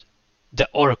word, the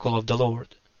oracle of the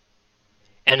Lord,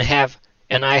 and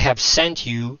I have sent to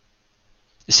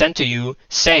you,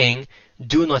 saying,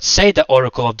 Do not say the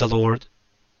oracle of the Lord.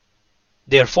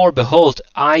 Therefore, behold,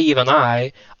 even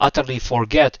I, utterly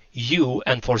forget you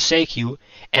and forsake you,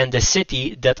 and the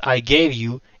city that I gave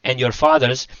you and your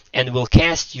fathers, and will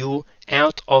cast you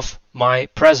out of my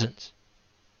presence.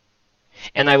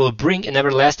 And I will bring an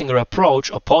everlasting reproach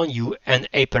upon you, and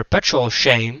a perpetual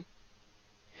shame,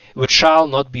 which shall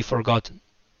not be forgotten.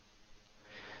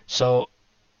 So,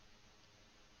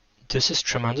 this is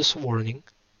tremendous warning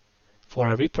for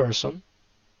every person.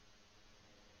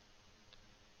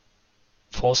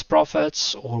 False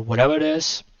prophets or whatever it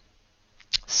is,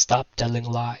 stop telling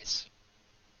lies,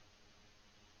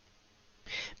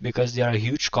 because there are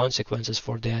huge consequences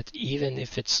for that. Even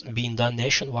if it's being done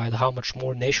nationwide, how much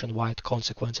more nationwide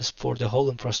consequences for the whole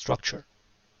infrastructure,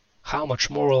 how much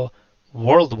more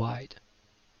worldwide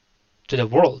to the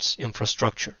world's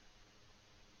infrastructure.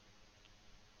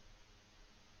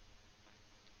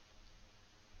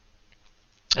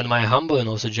 And my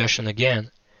humble suggestion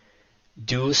again,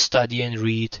 do study and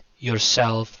read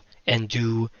yourself and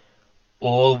do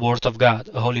all Word of God,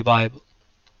 the Holy Bible.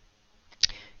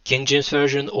 King James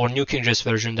Version or New King James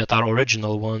Version, that are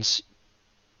original ones.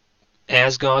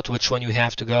 Ask God which one you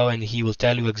have to go and He will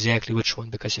tell you exactly which one.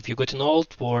 Because if you go to an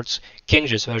old words, King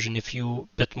James Version, if you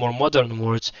bit more modern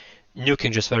words, New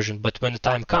King James Version. But when the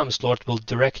time comes, Lord will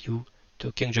direct you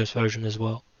to King James Version as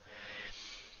well.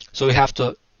 So you have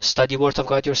to study Word of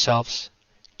God yourselves,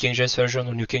 King James Version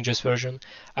or New King James Version,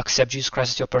 accept Jesus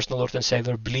Christ as your personal Lord and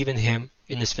Savior, believe in Him,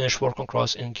 in His finished work on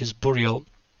cross, in His burial,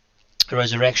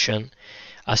 resurrection,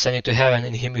 ascending to heaven.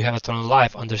 In Him you have eternal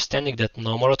life, understanding that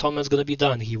no more atonement is going to be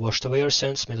done. He washed away your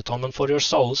sins, made atonement for your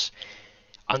souls,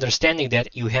 understanding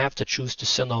that you have to choose to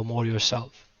sin no more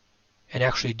yourself, and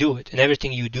actually do it. And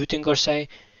everything you do, think or say,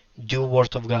 do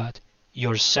Word of God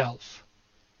yourself.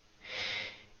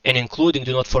 And including,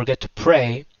 do not forget to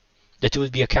pray that you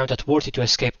would be accounted worthy to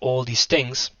escape all these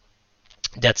things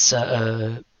that's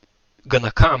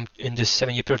gonna come in this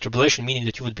 7-year period of tribulation, meaning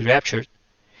that you would be raptured.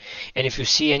 And if you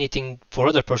see anything for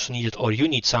other person needed, or you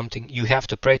need something, you have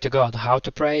to pray to God. How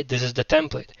to pray? This is the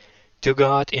template. To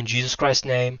God in Jesus Christ's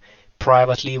name,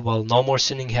 privately, while no more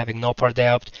sinning, having no part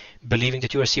thereof, believing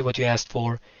that you receive what you asked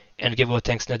for, and give God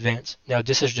thanks in advance. Now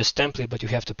this is just template, but you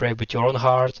have to pray with your own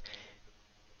heart,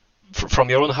 from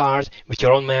your own heart, with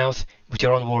your own mouth, with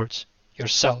your own words,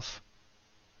 yourself.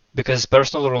 Because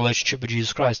personal relationship with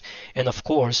Jesus Christ. And of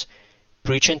course,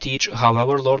 preach and teach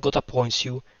however Lord God appoints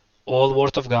you, all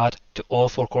Word of God to all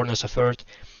four corners of earth,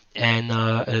 and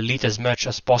lead as much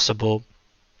as possible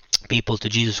people to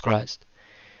Jesus Christ.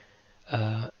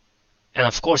 And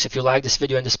of course, if you like this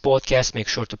video and this podcast, make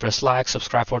sure to press like,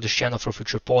 subscribe for this channel for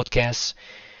future podcasts.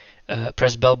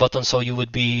 Press bell button so you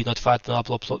would be notified when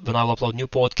I'll upload new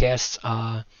podcasts.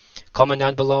 Comment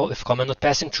down below. If comment not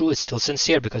passing through, it's still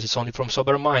sincere because it's only from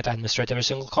sober mind. I administrate every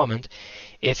single comment.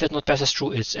 If it not passes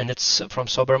through, it's from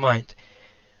sober mind.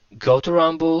 Go to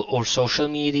Rumble or social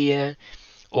media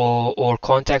or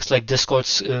contacts like Discord,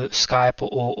 Skype,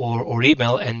 or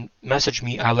email and message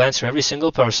me. I'll answer every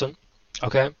single person.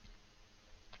 Okay.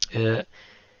 And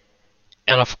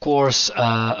of course,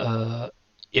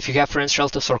 if you have friends,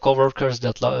 relatives, or coworkers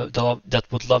that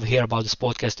would love to hear about this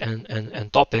podcast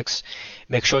and topics,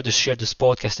 make sure to share this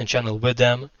podcast and channel with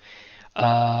them.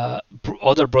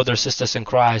 Other brothers, sisters in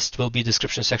Christ will be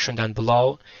description section down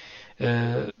below.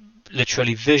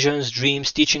 Literally visions,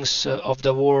 dreams, teachings of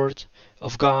the Word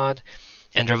of God,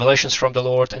 and revelations from the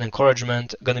Lord and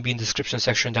encouragement gonna be in the description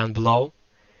section down below.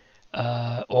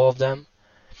 All of them.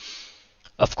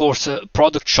 Of course,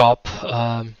 product shop.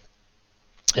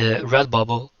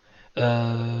 Redbubble,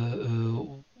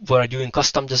 we're doing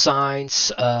custom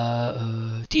designs,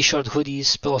 t-shirt,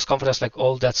 hoodies, pillows, comforters, like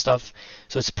all that stuff.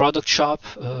 So it's product shop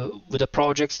with the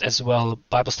projects as well,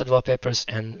 Bible study wallpapers,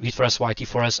 and V4S,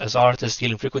 YT4S as artists,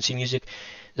 Healing Frequency music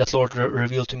that Lord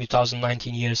revealed to me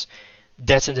 2019 years.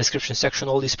 That's in the description section.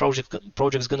 All these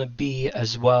projects gonna be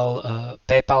as well.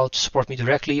 PayPal to support me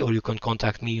directly, or you can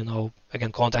contact me.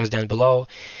 Again, contacts down below.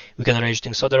 We can arrange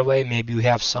things other way. Maybe you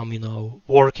have some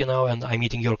work, and I'm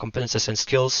meeting your competences and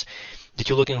skills that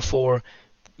you're looking for.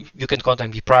 You can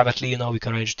contact me privately. We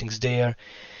can arrange things there.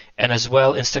 And as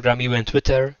well, Instagram, Mewe, and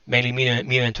Twitter. Mainly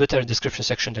Mewe and Twitter. Description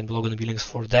section down below gonna be links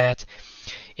for that.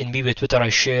 In Mewe, Twitter, I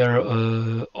share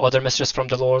other messages from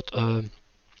the Lord.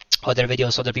 Other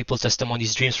videos, other people's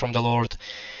testimonies, dreams from the Lord,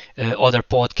 other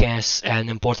podcasts, and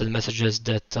important messages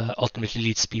that ultimately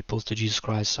leads people to Jesus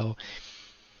Christ. So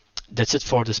that's it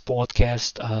for this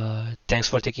podcast. Thanks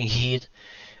for taking heed.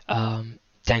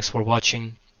 Thanks for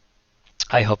watching.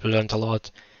 I hope you learned a lot.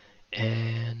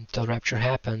 And till rapture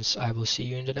happens, I will see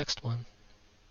you in the next one.